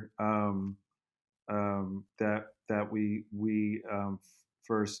cultivator that we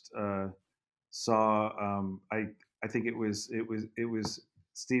first saw. I think it was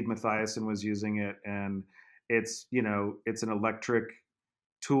Steve Mathiasen was using it, and it's an electric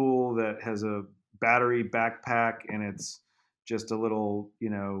tool that has a battery backpack, and it's just a little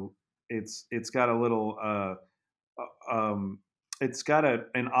it's got a little it's got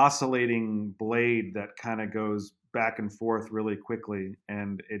an oscillating blade that kind of goes back and forth really quickly,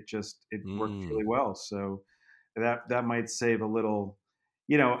 and it works Mm. really well. So that might save a little.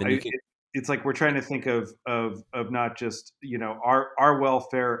 And you can It's like we're trying to think of not just our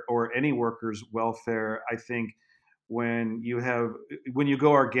welfare or any worker's welfare. I think when you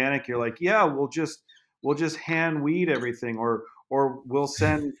go organic, you're like, yeah, we'll just hand weed everything, or we'll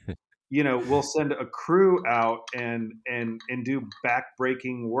send a crew out and do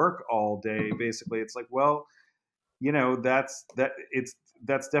back-breaking work all day. Basically, it's like, well, that's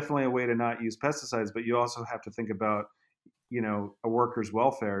definitely a way to not use pesticides, but you also have to think about a worker's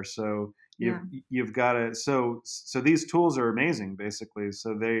welfare. So Yeah. you've got to, so these tools are amazing, basically.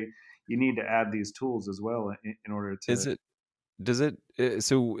 So you need to add these tools as well in order is to. it does it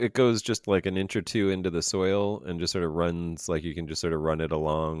so it goes just like an inch or two into the soil and just sort of runs, like you can just sort of run it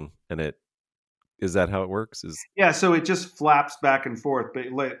along, and it is that how it works? Is Yeah, so it just flaps back and forth,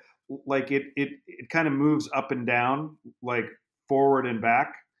 but like it kind of moves up and down, like forward and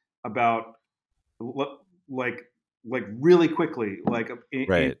back, about like really quickly, like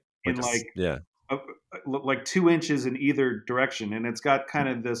right. in Like like yeah. uh, like 2 inches in either direction, and it's got kind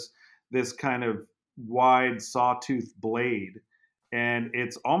of this kind of wide sawtooth blade, and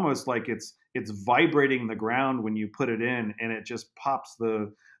it's almost like it's vibrating the ground when you put it in, and it just pops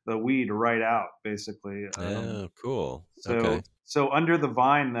the weed right out, basically. Oh, cool. So Okay. so under the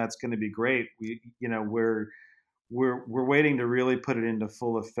vine, that's going to be great. We're waiting to really put it into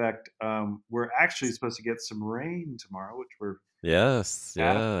full effect. We're actually supposed to get some rain tomorrow, which we're Yes.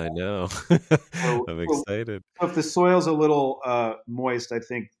 at. Yeah, I know. So, I'm so excited. if the soil's a little moist, I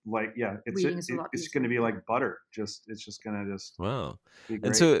think, like, yeah, Weeding is a lot it's going to easier. be Yeah. like butter. It's just going to just Wow. be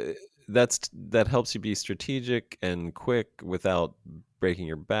And great. so that helps you be strategic and quick without breaking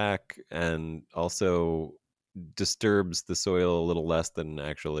your back, and also disturbs the soil a little less than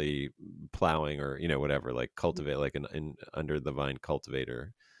actually plowing or whatever, like cultivate like an under the vine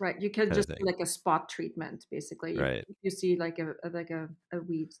cultivator Right. You can kind of just thing. do like a spot treatment, basically. Right. If you see like a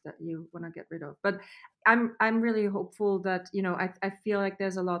weed that you want to get rid of. But I'm really hopeful that, I feel like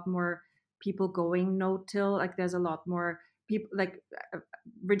there's a lot more people going no till. Like there's a lot more people like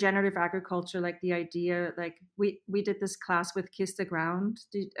regenerative agriculture, like the idea, like we did this class with Kiss the Ground.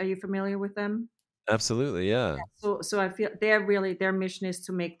 Are you familiar with them? Absolutely, yeah. So I feel their mission is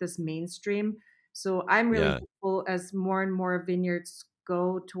to make this mainstream. So I'm really Yeah. hopeful as more and more vineyards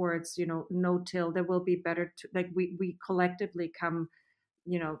go towards, no till, there will be better like we collectively come,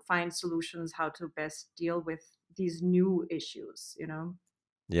 find solutions how to best deal with these new issues.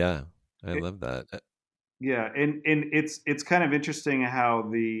 Yeah. I love that. Yeah, and it's kind of interesting how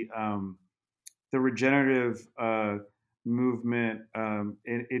the regenerative movement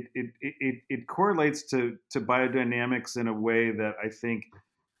it correlates to biodynamics in a way that I think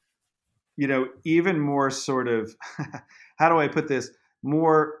even more sort of how do I put this,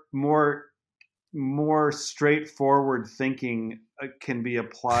 more straightforward thinking can be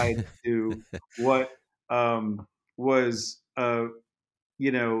applied to what was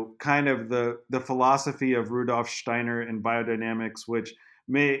kind of the philosophy of Rudolf Steiner in biodynamics, which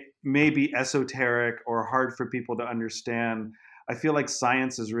may be esoteric or hard for people to understand. I feel like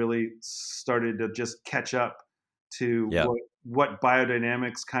science has really started to just catch up to Yeah. what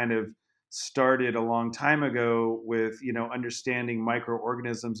biodynamics kind of started a long time ago with understanding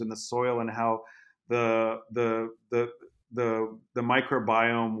microorganisms in the soil and how the the the the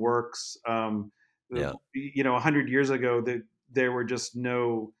microbiome works. Yeah. 100 years ago, there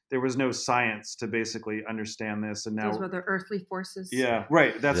was no science to basically understand this, and Those now were the earthly forces. yeah,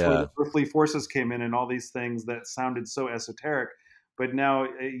 right, that's where Yeah. the earthly forces came in and all these things that sounded so esoteric, but now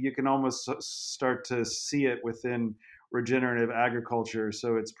you can almost start to see it within regenerative agriculture.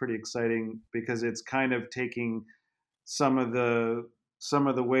 So it's pretty exciting because it's kind of taking some of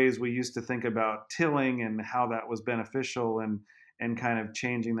the ways we used to think about tilling and how that was beneficial, and kind of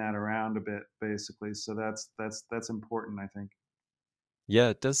changing that around a bit, basically. So that's important, I think. Yeah,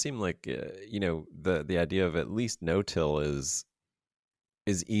 it does seem like the idea of at least no-till is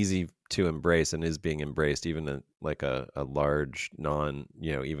easy to embrace and is being embraced even in like a large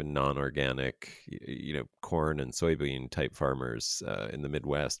even non-organic corn and soybean type farmers in the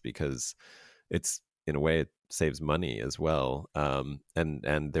Midwest, because it's, in a way, it saves money as well,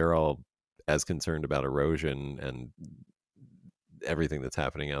 and they're all as concerned about erosion and everything that's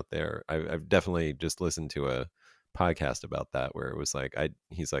happening out there. I've definitely just listened to a podcast about that where it was like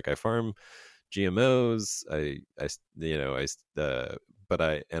he's like, I farm GMOs, but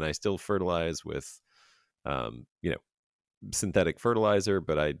I still fertilize with um you know synthetic fertilizer,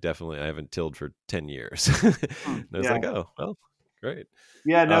 but I haven't tilled for 10 years. And I was Yeah. like, oh well, great.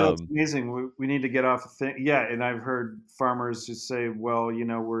 Yeah, no, that's um amazing. We need to get off the thing. Yeah, and I've heard farmers just say, "Well,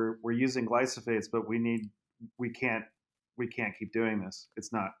 we're using glyphosates, but we can't we can't keep doing this.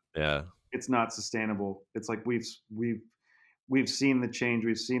 yeah, It's not sustainable. It's like we've seen the change,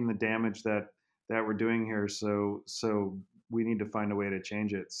 we've seen the damage that we're doing here. So we need to find a way to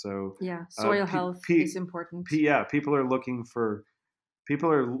change it. So Yeah, soil health is important. yeah, people are looking for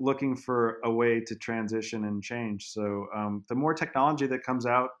a way to transition and change. So the more technology that comes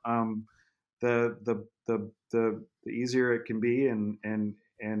out, the easier it can be, and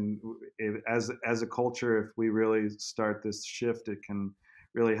as a culture, if we really start this shift, it can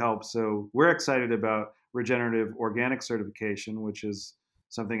really help. So we're excited about regenerative organic certification, which is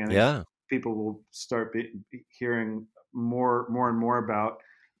something I think yeah, people will start hearing more and more about.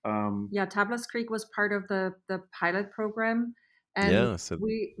 Yeah, Tablas Creek was part of the pilot program, and yeah. So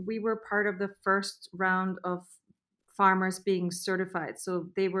we were part of the first round of farmers being certified. So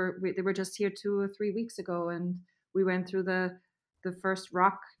they were just here 2 or 3 weeks ago, and we went through the first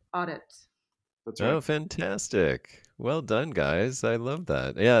rock audit. that's right. oh, fantastic. Well done, guys. I love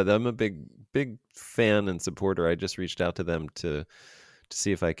that. Yeah, I'm a big fan and supporter. I just reached out to them to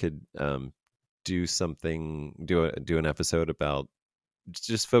see if I could do an episode about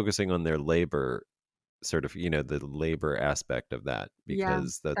just focusing on their labor, sort of, the labor aspect of that, Yeah,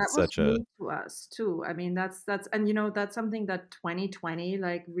 because that that's was such a new to us too. I mean, that's and that's something that 2020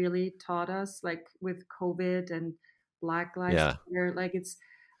 like really taught us, like with COVID and Black Lives yeah, Matter. Like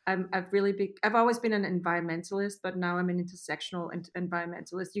I've always been an environmentalist, but now I'm an intersectional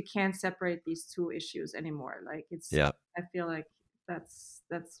environmentalist. You can't separate these two issues anymore. Like yeah, I feel like that's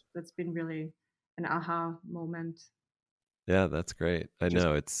been really an aha moment. yeah. That's great. I Just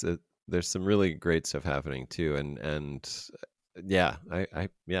know there's some really great stuff happening too, and yeah,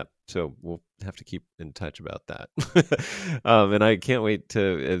 yeah. So we'll have to keep in touch about that. And I can't wait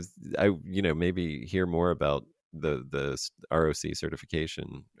to, maybe hear more about the ROC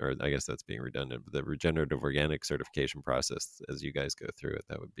certification, or I guess that's being redundant, but the regenerative organic certification process as you guys go through it.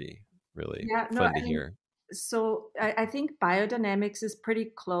 That would be really Yeah, no, fun I to mean, hear. so I think biodynamics is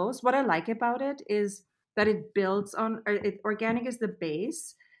pretty close. What I like about it is that it builds on. Organic is the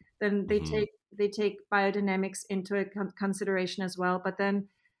base. Then Hmm. they take biodynamics into consideration as well. But then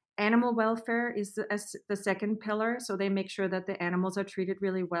animal welfare is as the second pillar. So they make sure that the animals are treated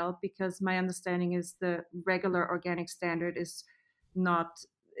really well, because my understanding is the regular organic standard is not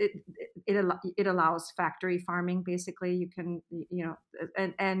it allows factory farming. Basically, you can,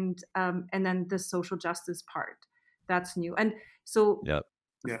 and then the social justice part, that's new. And so Yep.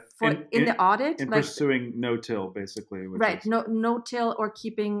 Yeah, for in the audit, in like, pursuing no-till, basically, which right, is no till, or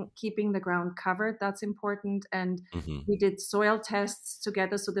keeping the ground covered, that's important. And Hmm. we did soil tests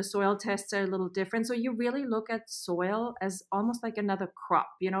together, so the soil tests are a little different. So you really look at soil as almost like another crop,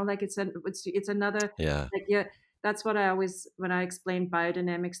 like it's another, Yeah. like, yeah. That's what I always, when I explain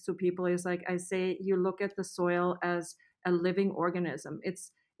biodynamics to people, is like, I say you look at the soil as a living organism.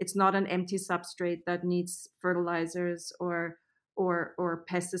 It's not an empty substrate that needs fertilizers or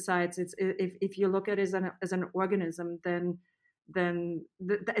pesticides. If you look at it as an organism, then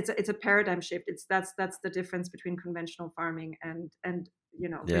it's a paradigm shift. That's the difference between conventional farming and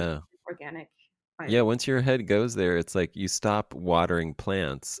Yeah. organic. Yeah, once your head goes there, it's like you stop watering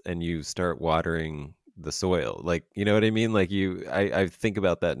plants and you start watering the soil. Like, you know what I mean? Like I think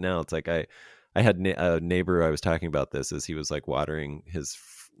about that now. It's like I had a neighbor. I was talking about this as he was like watering his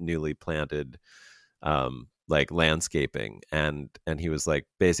newly planted, like landscaping, and he was like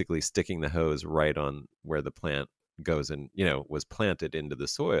basically sticking the hose right on where the plant goes and was planted into the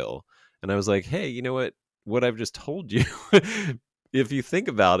soil. And I was like, hey, you know what I've just told you. If you think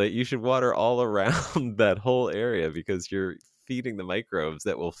about it, you should water all around that whole area, because you're feeding the microbes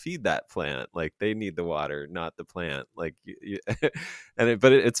that will feed that plant. Like, they need the water, not the plant. Like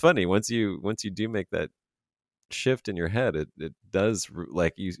but it's funny, once you do make that shift in your head, it does,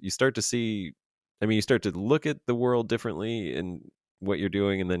 like, you start to see, I mean, you start to look at the world differently in what you're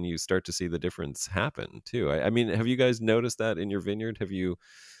doing, and then you start to see the difference happen too. I mean, have you guys noticed that in your vineyard? Have you,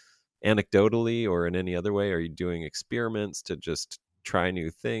 anecdotally or in any other way, are you doing experiments to just try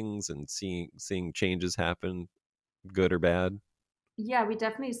new things and seeing changes happen, good or bad? Yeah, we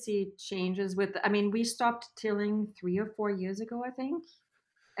definitely see changes with. I mean, we stopped tilling 3 or 4 years ago, I think.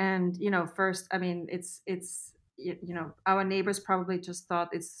 And first, I mean, our neighbors probably just thought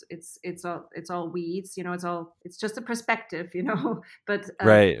it's all weeds. It's just a perspective. But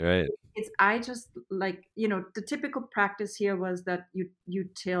Right. it's I just like, the typical practice here was that you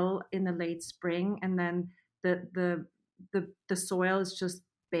till in the late spring, and then the soil is just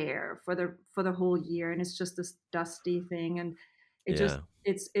bare for the whole year, and it's just this dusty thing. And it just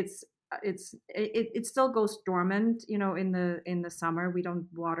Yeah. it still goes dormant, in the summer. We don't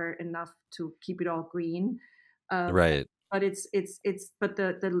water enough to keep it all green. um, Right. but but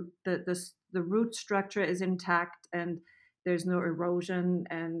the root structure is intact, and there's no erosion.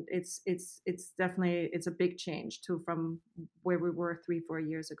 And it's definitely, it's a big change too from where we were 3 4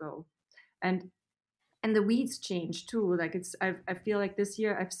 years ago. And and the weeds change too. Like, I feel like this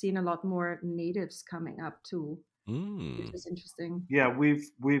year I've seen a lot more natives coming up too, which Mm. is interesting. yeah.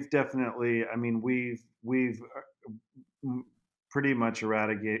 We've definitely. I mean, we've pretty much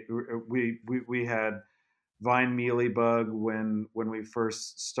eradicated. We had vine mealybug when we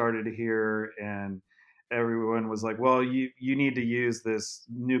first started here, and everyone was like, "Well, you need to use this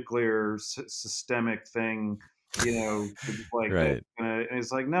nuclear systemic thing, like that." Right. And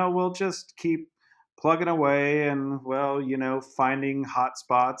it's like, no, we'll just keep plugging away, and, well, finding hot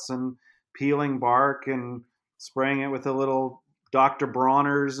spots and peeling bark and spraying it with a little Dr.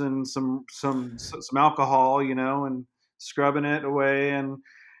 Bronner's and some alcohol, and scrubbing it away. And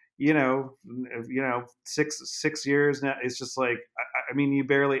you know, 6 years now, it's just like, I mean, you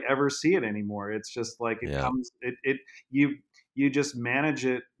barely ever see it anymore. It's just like it Yeah. comes, you you just manage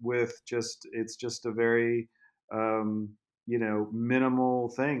it with it's just a very, minimal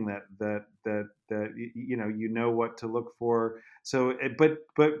thing that what to look for. So,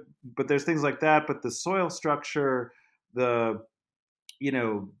 but there's things like that. But the soil structure, the you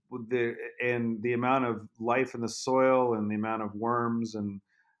know the and the amount of life in the soil, and the amount of worms and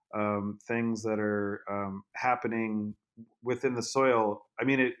things that are happening within the soil. I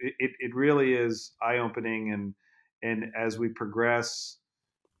mean, it really is eye opening. And as we progress,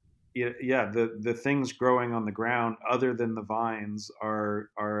 yeah, the things growing on the ground other than the vines are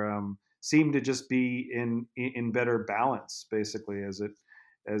seem to just be in better balance, basically, as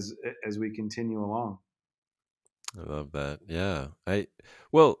as we continue along. I love that. Yeah.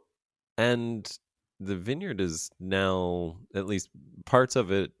 Well, and the vineyard is now, at least parts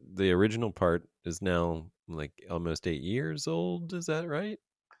of it, the original part is now like almost 8 years old. Is that right?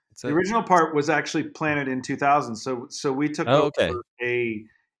 Is The that? original part was actually planted in 2000. So we took Oh, over okay. a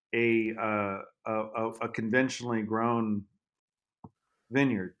a conventionally grown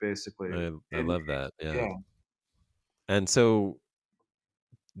vineyard, basically. I And love that. Yeah. yeah, And so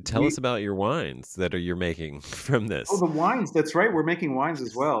tell we us about your wines that you're making from oh, this. the wines. That's right. We're making wines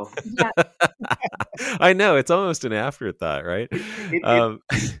as well. Yeah. I know it's almost an afterthought, right? It Um,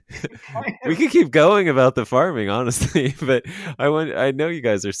 kind we of could keep going about the farming, honestly, but I know you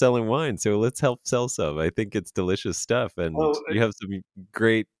guys are selling wine, so let's help sell some. I think it's delicious stuff, and oh, you have some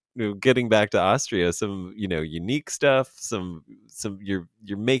great. Getting back to Austria, some unique stuff. Some you're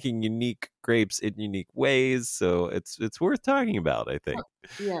making unique grapes in unique ways, so it's worth talking about. I think.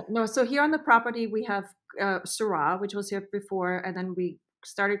 Yeah, no. So here on the property we have Syrah, which was here before, and then we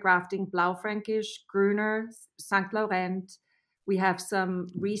started grafting Blaufränkisch, Gruner, St. Laurent. We have some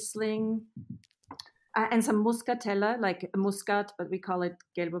Riesling and some Muscatella, like a Muscat, but we call it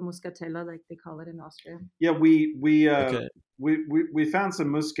Gelbe Muscatella, like they call it in Austria. yeah. Okay. We found some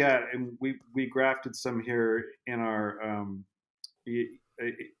muscat, and we grafted some here in our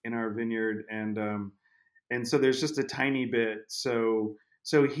vineyard, and so there's just a tiny bit. So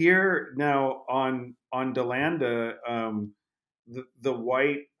here now on Delanda, the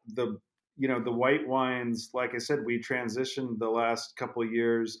white the white wines, like I said, we transitioned the last couple of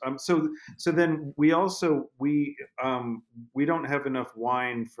years. So then we don't have enough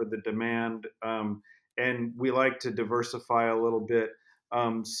wine for the demand, and we like to diversify a little bit.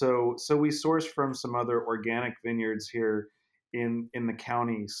 So we source from some other organic vineyards here in the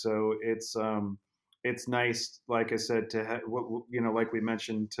county. So it's nice, like I said, to have like we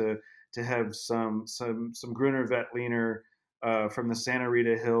mentioned, to have some Gruner Veltliner from the Santa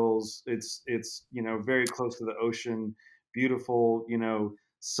Rita Hills. It's very close to the ocean, beautiful,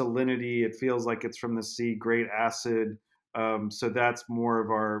 salinity. It feels like it's from the sea. Great acid. So that's more of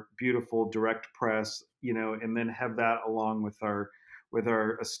our beautiful direct press, and then have that along with our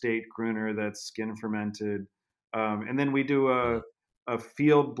estate Gruner that's skin fermented, and then we do a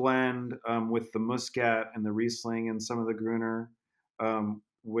field blend with the Muscat and the Riesling and some of the Gruner,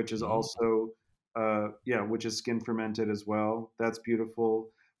 which is Mm. also which is skin fermented as well. That's beautiful.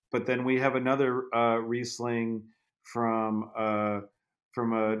 But then we have another Riesling from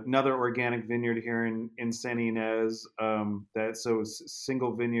from another organic vineyard here in San Ynez.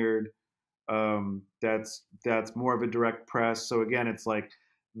 Single vineyard. That's more of a direct press. So again, it's like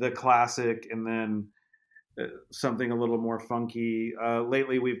the classic, and then something a little more funky.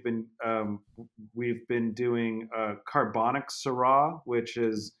 Lately, we've been doing carbonic Syrah, which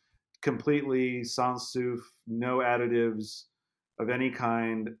is completely sans soufre, no additives of any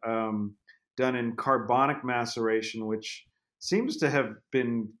kind, done in carbonic maceration, which seems to have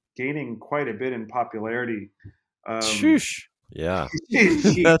been gaining quite a bit in popularity. Um, Shoosh. Yeah. yeah,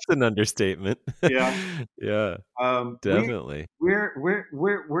 That's an understatement. Yeah, we definitely.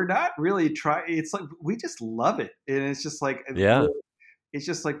 we're not really trying. It's like we just love it, and Yeah. it's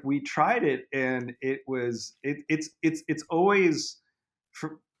just like we tried it, and it's always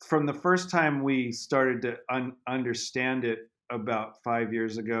from the first time we started to understand it about 5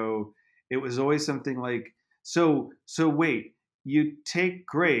 years ago. It was always something like, so wait, you take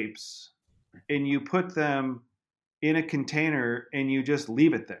grapes and you put them in a container and you just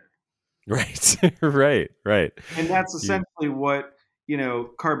leave it there, Right. Right. and that's You essentially what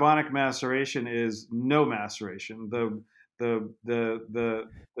carbonic maceration is. No maceration. The the the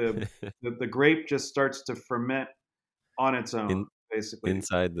the the grape just starts to ferment on its own, in basically,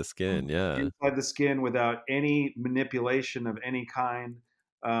 inside the skin. Yeah. inside the skin, without any manipulation of any kind.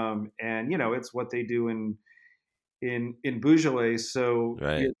 And it's what they do in Beaujolais. So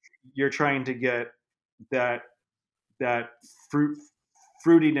Right. you're trying to get that that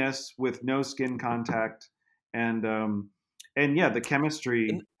fruitiness with no skin contact, and yeah, the And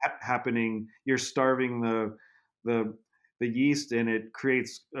chemistry happening. You're starving the the yeast, and it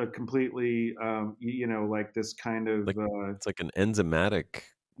creates a completely like this kind of like it's like an enzymatic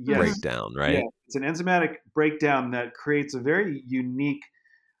yes, Mhm. breakdown, yeah, right? it's an enzymatic breakdown that creates a very unique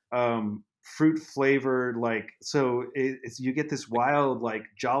fruit flavor. Like, so it's you get this wild, like,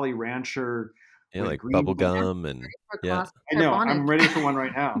 Jolly Rancher Yeah, with like green bubble black. gum and For yeah. I know, carbonic. I'm ready for one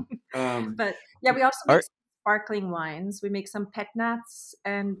right now. um But yeah, we also make Are some sparkling wines. We make some petnats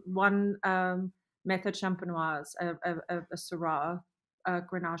and one method champenoise, a Syrah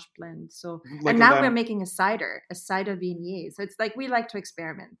Grenache blend. So, and like a now we're lemon. making a cider viognier. So it's like we like to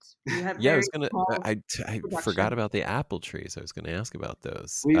experiment. We have yeah, I very was gonna. small I forgot production. about the apple trees. I was gonna ask about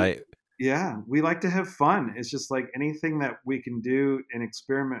those. we I Yeah, we like to have fun. It's just like anything that we can do and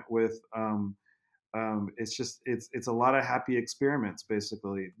experiment with. It's a lot of happy experiments.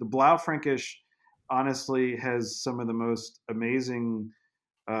 Basically, the Blaufränkisch honestly has some of the most amazing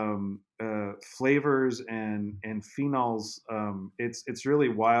flavors and phenols. It's really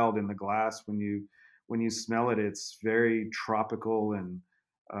wild in the glass when you smell it. It's very tropical and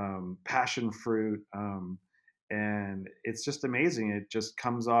passion fruit, and it's just amazing. It just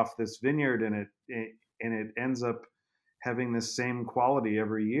comes off this vineyard, and it ends up having the same quality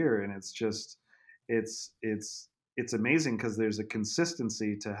every year, and it's just it's amazing because there's a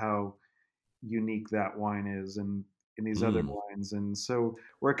consistency to how unique that wine is, and in these other Mm. wines. And so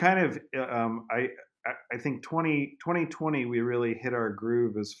we're kind of I think 2020 we really hit our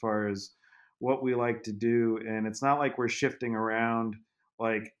groove as far as what we like to do, and it's not like we're shifting around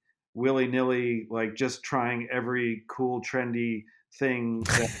like willy-nilly, like just trying every cool trendy thing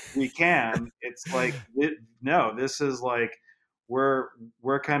that we can. It's like no, this is like we're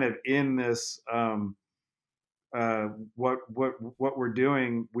kind of in this what we're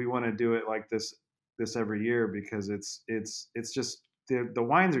doing. We want to do it like this every year because it's just the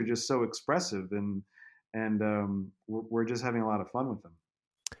wines are just so expressive, and we're just having a lot of fun with them.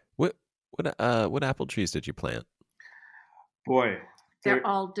 What apple trees did you plant? Boy, They're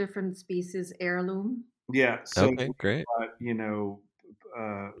all different species heirloom. yeah. So Okay, great. you know,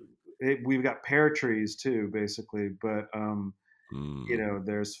 we've got pear trees too, basically, but you Mm. know,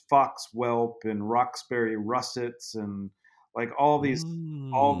 there's foxwhelp and roxbury russets and like all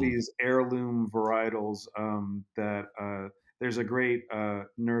Mm. these heirloom varietals that there's a great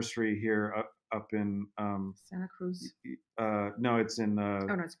nursery here up in Santa Cruz. no, Oh no, it's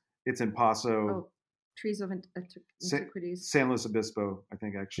in Paso, oh, trees of antiquities. San Luis Obispo, I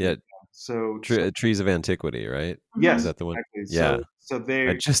think actually. Yeah, So Trees of Antiquity, right? Mhm. Is yes, that the one? exactly. Yeah. So they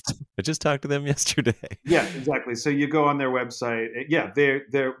I just talked to them yesterday. yeah, exactly. So you go on their website. Yeah,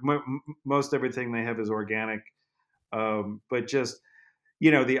 most everything they have is organic, but just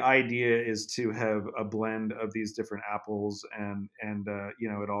the idea is to have a blend of these different apples, and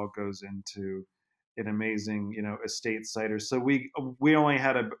it all goes into an amazing estate cider. So we only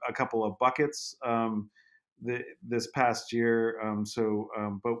had a couple of buckets this past year,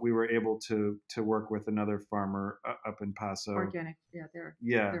 but we were able to work with another farmer up in Paso. Organic, yeah,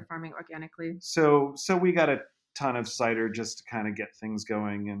 Yeah. they're farming organically. So we got a ton of cider just to kind of get things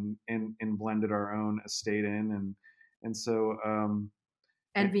going, and blended our own estate in, and so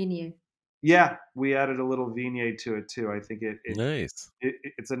And Viognier. yeah, we added a little Viognier to it too. I think Nice.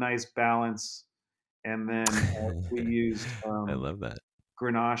 it's a nice balance. And then we used I love that.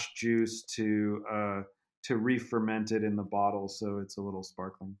 Grenache juice to re-ferment it in the bottle, so it's a little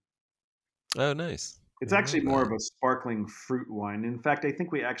sparkling. Oh, nice. It's I actually love more that. of a sparkling fruit wine. In fact, I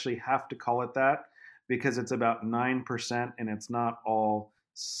think we actually have to call it that because it's about 9%, and it's not all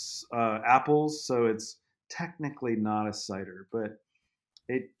apples, so it's technically not a cider, but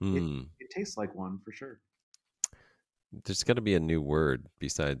it Mm. it tastes like one for sure. There's got to be a new word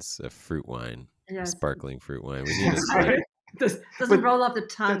besides a fruit wine. Yes. Sparkling fruit wine. We need a cider. Doesn't But roll off the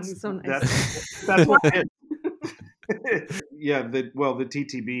tongue. That's So nice. that's what it is. Yeah, the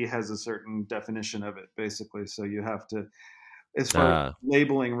TTB has a certain definition of it, basically. So you have to, as far as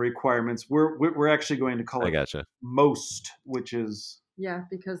labeling requirements, we're actually going to call I it gotcha. most, which is Yeah,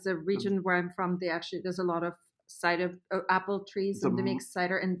 because the region where I'm from, there's a lot of cider apple trees, and they make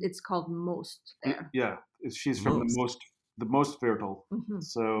cider, and it's called most there. Yeah, she's from the most fertile. Mm-hmm.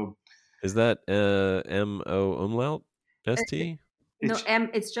 So is that M-O umlaut S-T? No,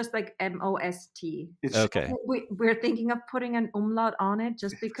 it's just like MOST. Okay. We're thinking of putting an umlaut on it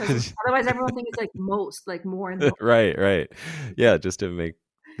just because otherwise everyone thinks it's like most, like more and more. Right. Yeah, just to make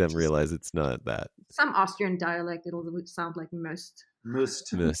them realize it's not that. Some Austrian dialect, it'll sound like most.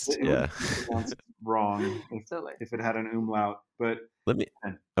 Mist, it yeah. Wrong if it had an umlaut. But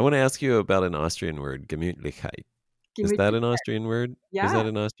I want to ask you about an Austrian word, Gemütlichkeit. Is that an Austrian word? Yeah. Is that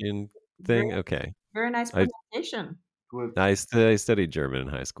an Austrian thing? Very, okay. Very nice pronunciation. I studied German in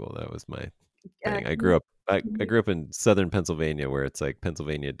high school. That was my thing. I grew up in southern Pennsylvania, where it's like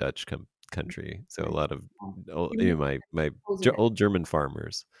Pennsylvania Dutch country. So a lot of my old German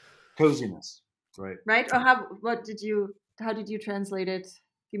farmers. Coziness, right? Right? Or how did you translate it?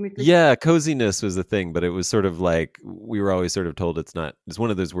 Yeah, coziness was the thing, but it was sort of like we were always sort of told it's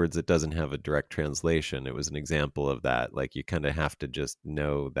one of those words that doesn't have a direct translation. It was an example of that. Like you kind of have to just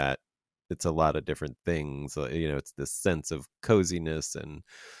know that it's a lot of different things. It's this sense of coziness and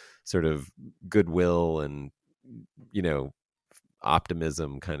sort of goodwill and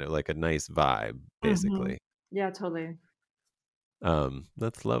optimism, kind of like a nice vibe, basically. Mm-hmm. Yeah, totally.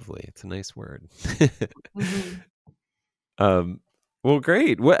 That's lovely. It's a nice word. Well,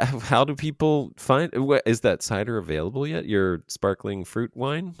 great. How do people find? Is that cider available yet? Your sparkling fruit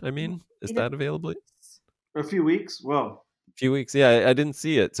wine? I mean, is that available? For a few weeks. Well, few weeks. Yeah, I didn't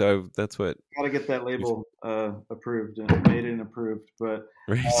see it, so that's what. Got to get that label approved and made and approved.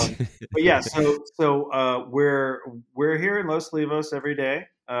 Right. But yeah, so we're here in Los Olivos every day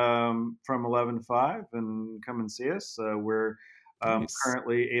from 11 to 5, and come and see us. We're Nice.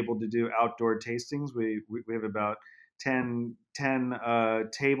 currently able to do outdoor tastings. We have about 10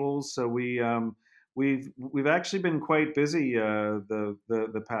 tables, so we've actually been quite busy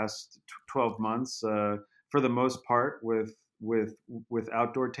the past 12 months for the most part with with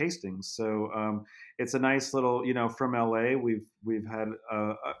outdoor tastings. So it's a nice little, from LA. We've had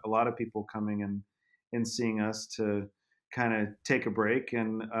a lot of people coming and seeing us to kind of take a break,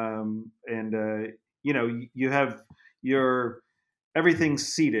 and you have your everything's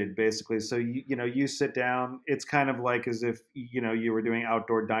seated basically. So you sit down. It's kind of like as if you were doing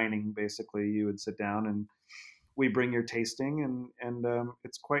outdoor dining. Basically, you would sit down and we bring your tasting, and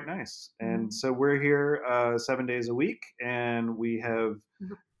it's quite nice. And so we're here 7 days a week, and we have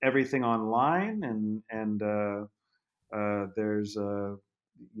everything online, and there's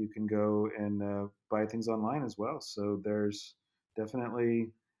you can go and buy things online as well. So there's definitely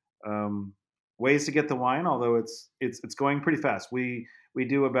ways to get the wine, although it's going pretty fast. We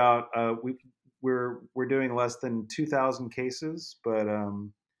do about we're doing less than 2,000 cases, but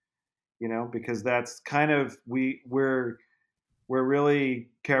because that's kind of we're really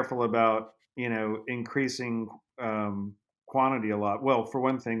careful about increasing quantity a lot. Well, for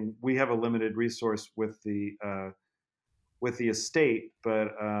one thing, we have a limited resource with the estate, but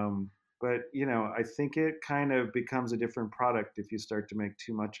I think it kind of becomes a different product if you start to make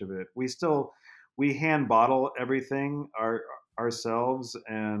too much of it. We hand bottle everything ourselves,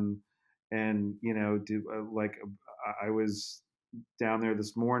 and do like I was down there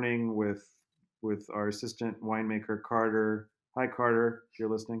this morning with our assistant winemaker Carter. Hi Carter, if you're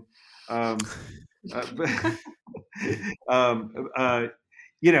listening. But, um, uh,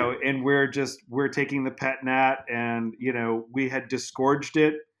 and we're taking the pet nat, and we had disgorged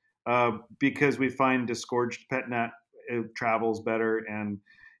it because we find disgorged pet nat, it travels better and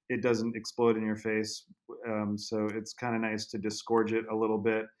it doesn't explode in your face. So it's kind of nice to disgorge it a little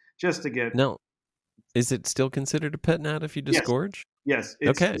bit just to get. Now, is it still considered a pet nat if you Yes, disgorge? yes,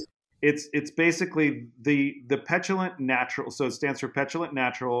 Okay. it's basically the petulant natural. So it stands for petulant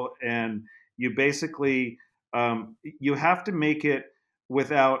natural, and you basically you have to make it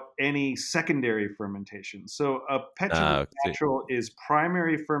without any secondary fermentation. So a petulant Okay. natural is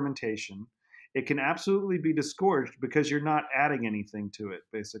primary fermentation. It can absolutely be disgorged because you're not adding anything to it,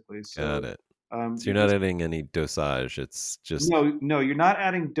 basically. Got So it. So you you're not just adding any dosage. It's just no, you're not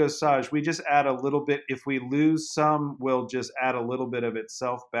adding dosage. We just add a little bit. If we lose some, we'll just add a little bit of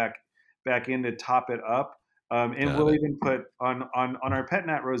itself back in to top it up. And got we'll it. even put on our Pet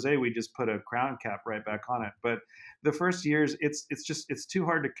Nat Rosé, we just put a crown cap right back on it. But the first years, it's too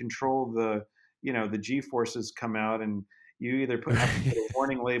hard to control the G forces come out, and you either have to put a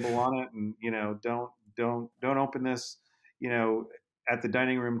warning label on it, and don't open this, you know, at the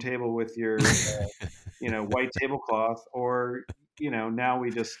dining room table with your white tablecloth, or now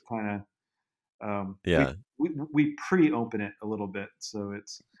we just kind of Yeah, we pre-open it a little bit, so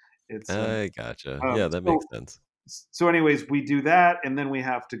it's I gotcha. um, Yeah, that so makes sense. so anyways, we do that, and then we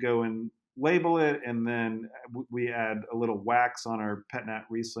have to go and label it, and then we add a little wax on our Pet Nat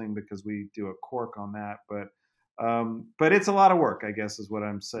Riesling because we do a cork on that, but it's a lot of work, I guess, is what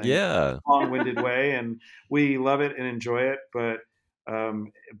I'm saying. Yeah. Long-winded way, and we love it and enjoy it,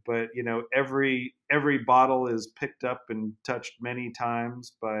 um, but every bottle is picked up and touched many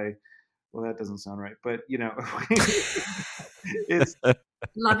times by, well, that doesn't sound right, but it's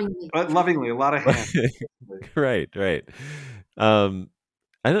Lovingly. lovingly a lot of hands. Right, right. Um,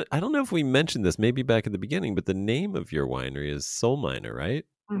 I don't know if we mentioned this maybe back at the beginning, but the name of your winery is Soul Miner, right?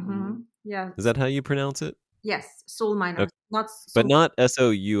 Yeah. Is that how you pronounce it? Yes. Soul miners, not But soul. not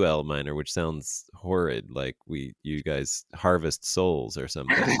SOUL miner, which sounds horrid, like you guys harvest souls or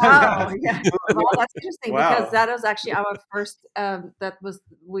something. Oh, yeah. Well, that's interesting because Wow. that was actually our first. That was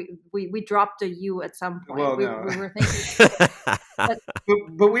we dropped a U at some point. Well, we no. were thinking, but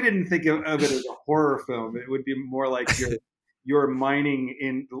But we didn't think of it as a horror film. It would be more like you're mining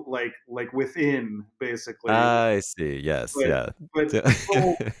in like within, basically. I see. Yes, But yeah. but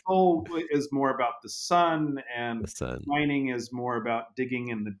So- soul is more about the sun, and the sun. mining is more about digging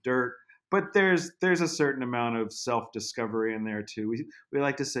in the dirt. But there's a certain amount of self discovery in there too. We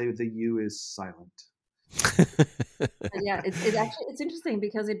like to say the U is silent. yeah, it actually it's interesting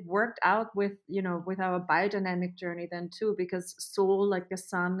because it worked out with with our biodynamic journey then too, because soul, like the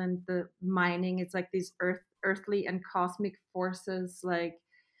sun, and the mining, it's like these earthly and cosmic forces. Like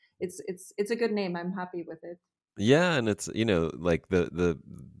it's a good name. I'm happy with it. Yeah, and it's like the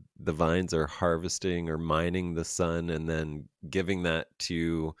vines are harvesting or mining the sun and then giving that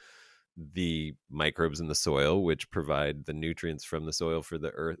to the microbes in the soil, which provide the nutrients from the soil for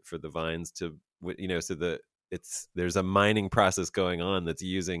the earth for the vines to so there's a mining process going on that's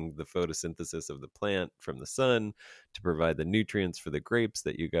using the photosynthesis of the plant from the sun to provide the nutrients for the grapes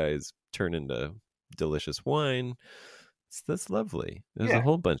that you guys turn into delicious wine. That's lovely. There's a Yeah,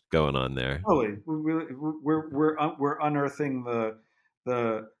 whole bunch going on there. totally. We're unearthing the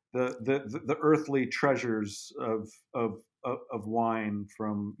earthly treasures of wine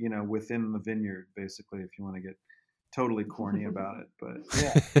from within the vineyard, basically. If you want to get totally corny about it, but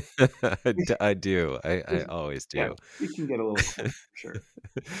yeah, I do. I we, always yeah, do. we can get a little corny for sure.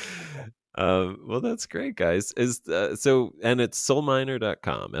 Well, that's great, guys. And it's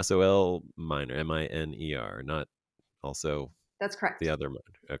soulminer.com, SOL minor, MINER, not also That's the correct. other miner.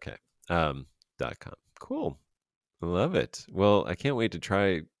 Okay. .com. Cool. Love it. Well, I can't wait to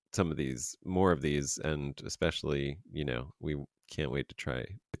try more of these, and especially, we can't wait to try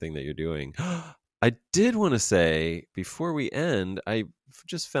everything that you're doing. I did want to say before we end, I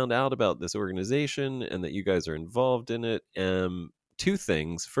just found out about this organization and that you guys are involved in it. Two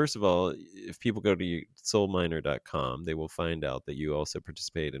things. First of all, if people go to soulminer.com, they will find out that you also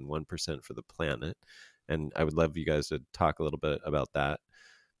participate in 1% for the planet. And I would love you guys to talk a little bit about that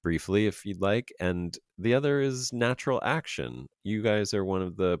briefly if you'd like. And the other is Natural Action. You guys are one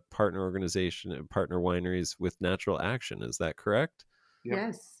of the partner wineries with Natural Action. Is that correct? Yep,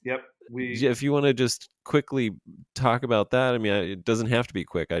 Yes. yep. Yeah, if you want to just quickly talk about that. I mean, it doesn't have to be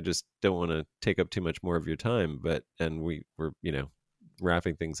quick. I just don't want to take up too much more of your time. And we're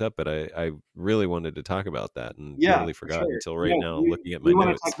wrapping things up. But I really wanted to talk about that and Yeah, totally for forgot sure. until right Yeah, now, we, looking at my we want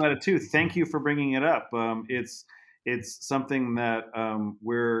to talk notes. about it too. Thank you for bringing it up. It's something that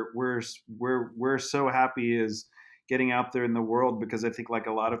we're so happy is getting out there in the world, because I think, like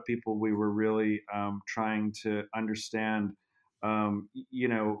a lot of people, we were really trying to understand the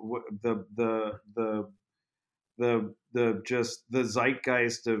just the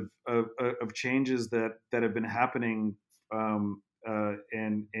zeitgeist of changes that have been happening,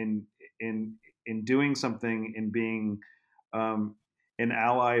 and in doing something, in being um, an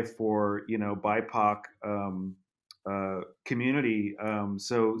ally for BIPOC community.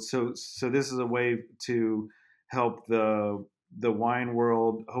 So this is a way to help the wine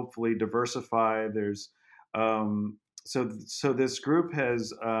world hopefully diversify. There's so this group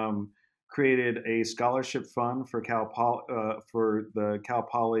has created a scholarship fund for for the Cal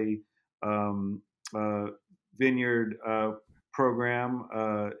Poly um, uh, Vineyard program,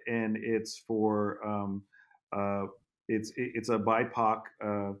 and it's for it's a BIPOC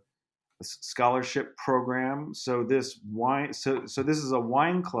scholarship program. So this is a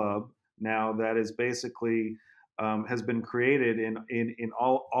wine club now that is basically has been created, in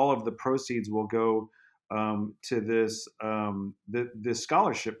all of the proceeds will go to this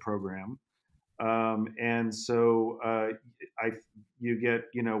scholarship program. And so I you get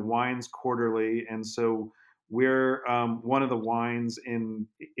wines quarterly, and so we're one of the wines in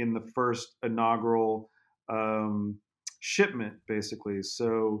the first inaugural um, shipment, basically.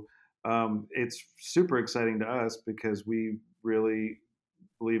 So it's super exciting to us, because we really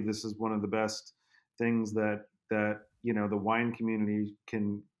believe this is one of the best things that the wine community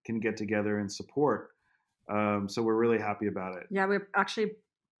can get together and support. So we're really happy about it. Yeah, we're actually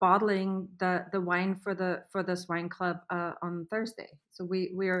bottling the wine for this wine club on Thursday. So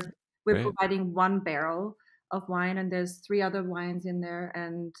we're Right. providing 1 barrel of wine, and there's 3 other wines in there,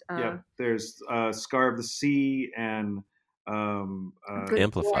 and Yep. There's Scar of the Sea and Good Boy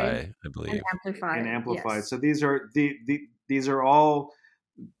Amplify, I and believe. and Amplify. Amplified. Yes. So these are all,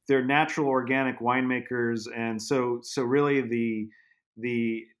 they're natural organic winemakers, and so really the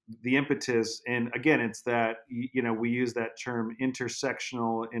the impetus, and again, it's that we use that term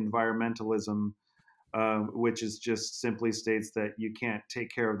intersectional environmentalism, which is just simply states that you can't take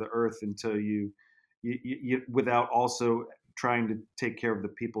care of the earth until without also trying to take care of the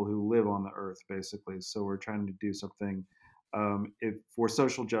people who live on the earth, basically. So we're trying to do something for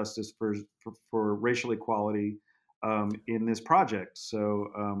social justice, for racial equality in this project. So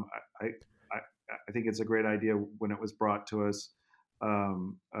I, I I think it's a great idea when it was brought to us.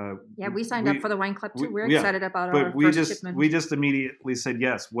 Um, uh, Yeah, we signed up for we the wine club too. We're yeah, excited about but our first shipment. we just immediately said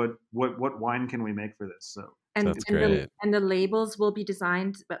yes. What wine can we make for this? So and That's and the great. and the labels will be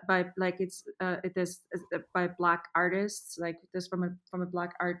designed by like it is by Black artists, like this from a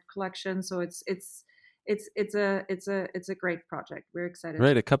Black art collection. So it's a great project. We're excited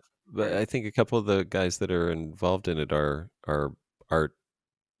Right. for it. I think a couple of the guys that are involved in it are art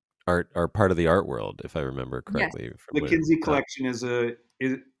are part of the art world, if I remember Yes. correctly. From The what, Kinsey collection is a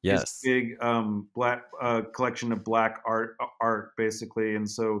yes. big black collection of black art basically, and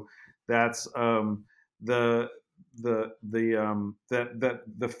so that's the the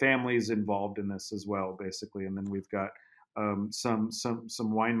families involved in this as well, basically, and then we've got some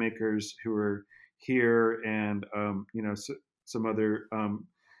winemakers who are here, and some other um,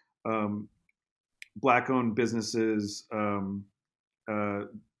 black-owned businesses uh,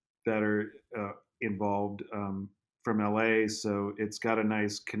 that are involved from LA. So it's got a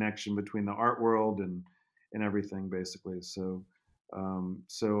nice connection between the art world and everything, basically. So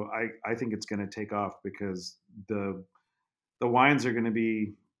I think it's going to take off because the wines are going to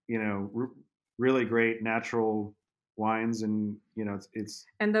be really great natural wines, and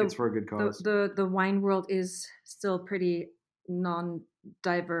And it's for a good cause. the wine world is still pretty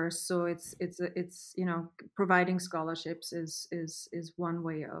non-diverse, so it's providing scholarships is one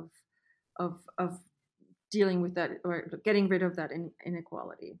way of dealing with that or getting rid of that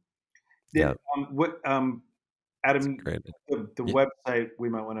inequality. Yeah. Adam, Great. the Yeah. website we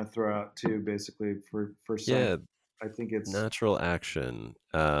might want to throw out too, basically for some. Yeah, I think it's Natural Action,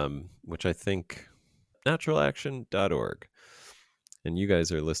 which I think naturalaction.org. And you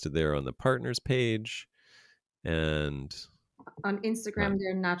guys are listed there on the partners page. And On Instagram,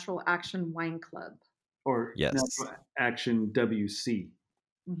 they're Natural Action Wine Club. or yes. Natural Action WC.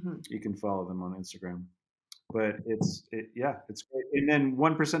 Mm-hmm. You can follow them on Instagram. But it's great. And then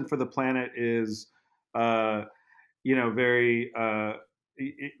 1% for the Planet is, very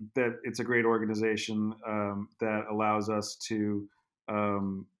that it's a great organization that allows us to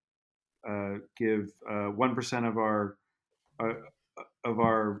give 1% uh, of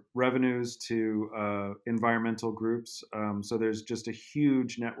our revenues to environmental groups. So there's just a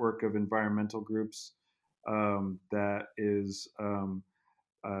huge network of environmental groups that is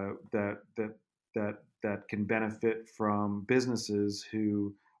that can benefit from businesses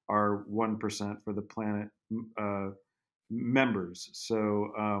who are 1% for the Planet members.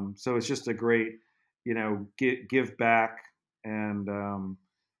 So it's just a great, give back, and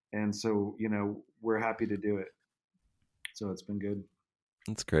so we're happy to do it. So it's been good.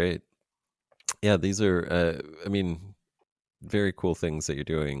 That's great. Yeah, these are, very cool things that you're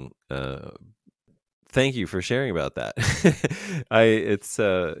doing. Thank you for sharing about that.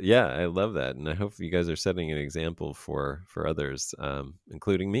 I love that, and I hope you guys are setting an example for others,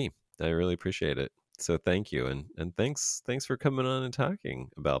 including me. I really appreciate it. So thank you, and thanks for coming on and talking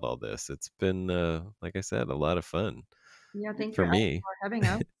about all this. It's been, like I said, a lot of fun. Yeah, thank for you me for having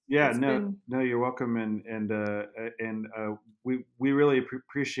us. Yeah, no, you're welcome, and we really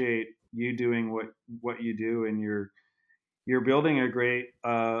appreciate you doing what you do, and you're building a great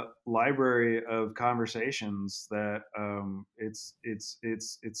library of conversations that it's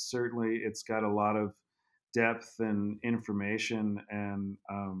certainly it's got a lot of depth and information, and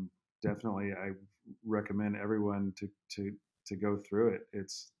definitely I recommend everyone to go through it.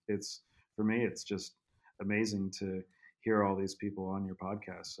 It's for me, it's just amazing to hear all these people on your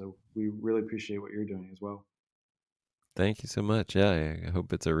podcast. So we really appreciate what you're doing as well. Thank you so much. Yeah, I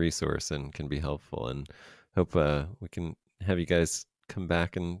hope it's a resource and can be helpful, and hope we can have you guys come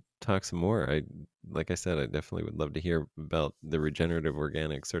back and talk some more. Like I said, I definitely would love to hear about the regenerative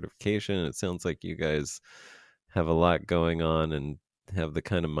organic certification. It sounds like you guys have a lot going on and have the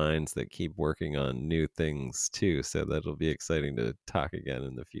kind of minds that keep working on new things too. So that'll be exciting to talk again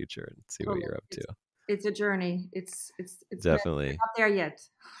in the future and see what you're up to. It's a journey. It's definitely not there yet.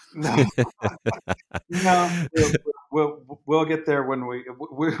 No, we'll get there when we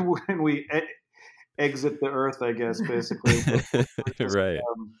exit the earth, I guess. Basically, just, right.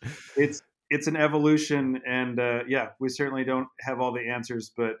 It's an evolution, and we certainly don't have all the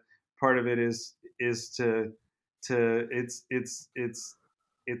answers, but part of it is to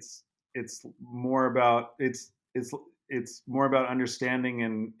it's more about it's more about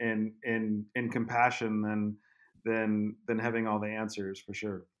understanding and compassion than having all the answers, for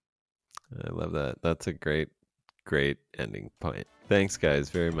sure. I love that. That's a great ending point. Thanks, guys,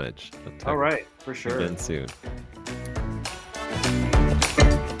 very much. All right, for sure. Again soon.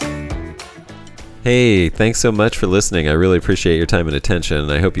 Hey, thanks so much for listening. I really appreciate your time and attention,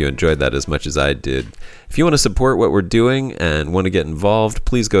 and I hope you enjoyed that as much as I did. If you want to support what we're doing and want to get involved,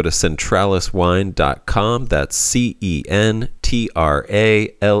 please go to centraliswine.com. That's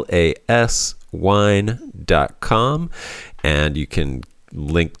CENTRALAS wine.com, and you can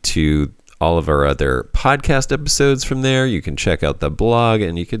link to all of our other podcast episodes from there. You can check out the blog,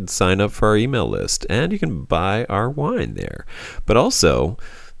 and you can sign up for our email list, and you can buy our wine there. But also,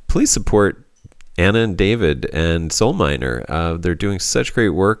 please support Anna and David and Soul Miner. They're doing such great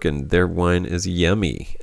work, and their wine is yummy.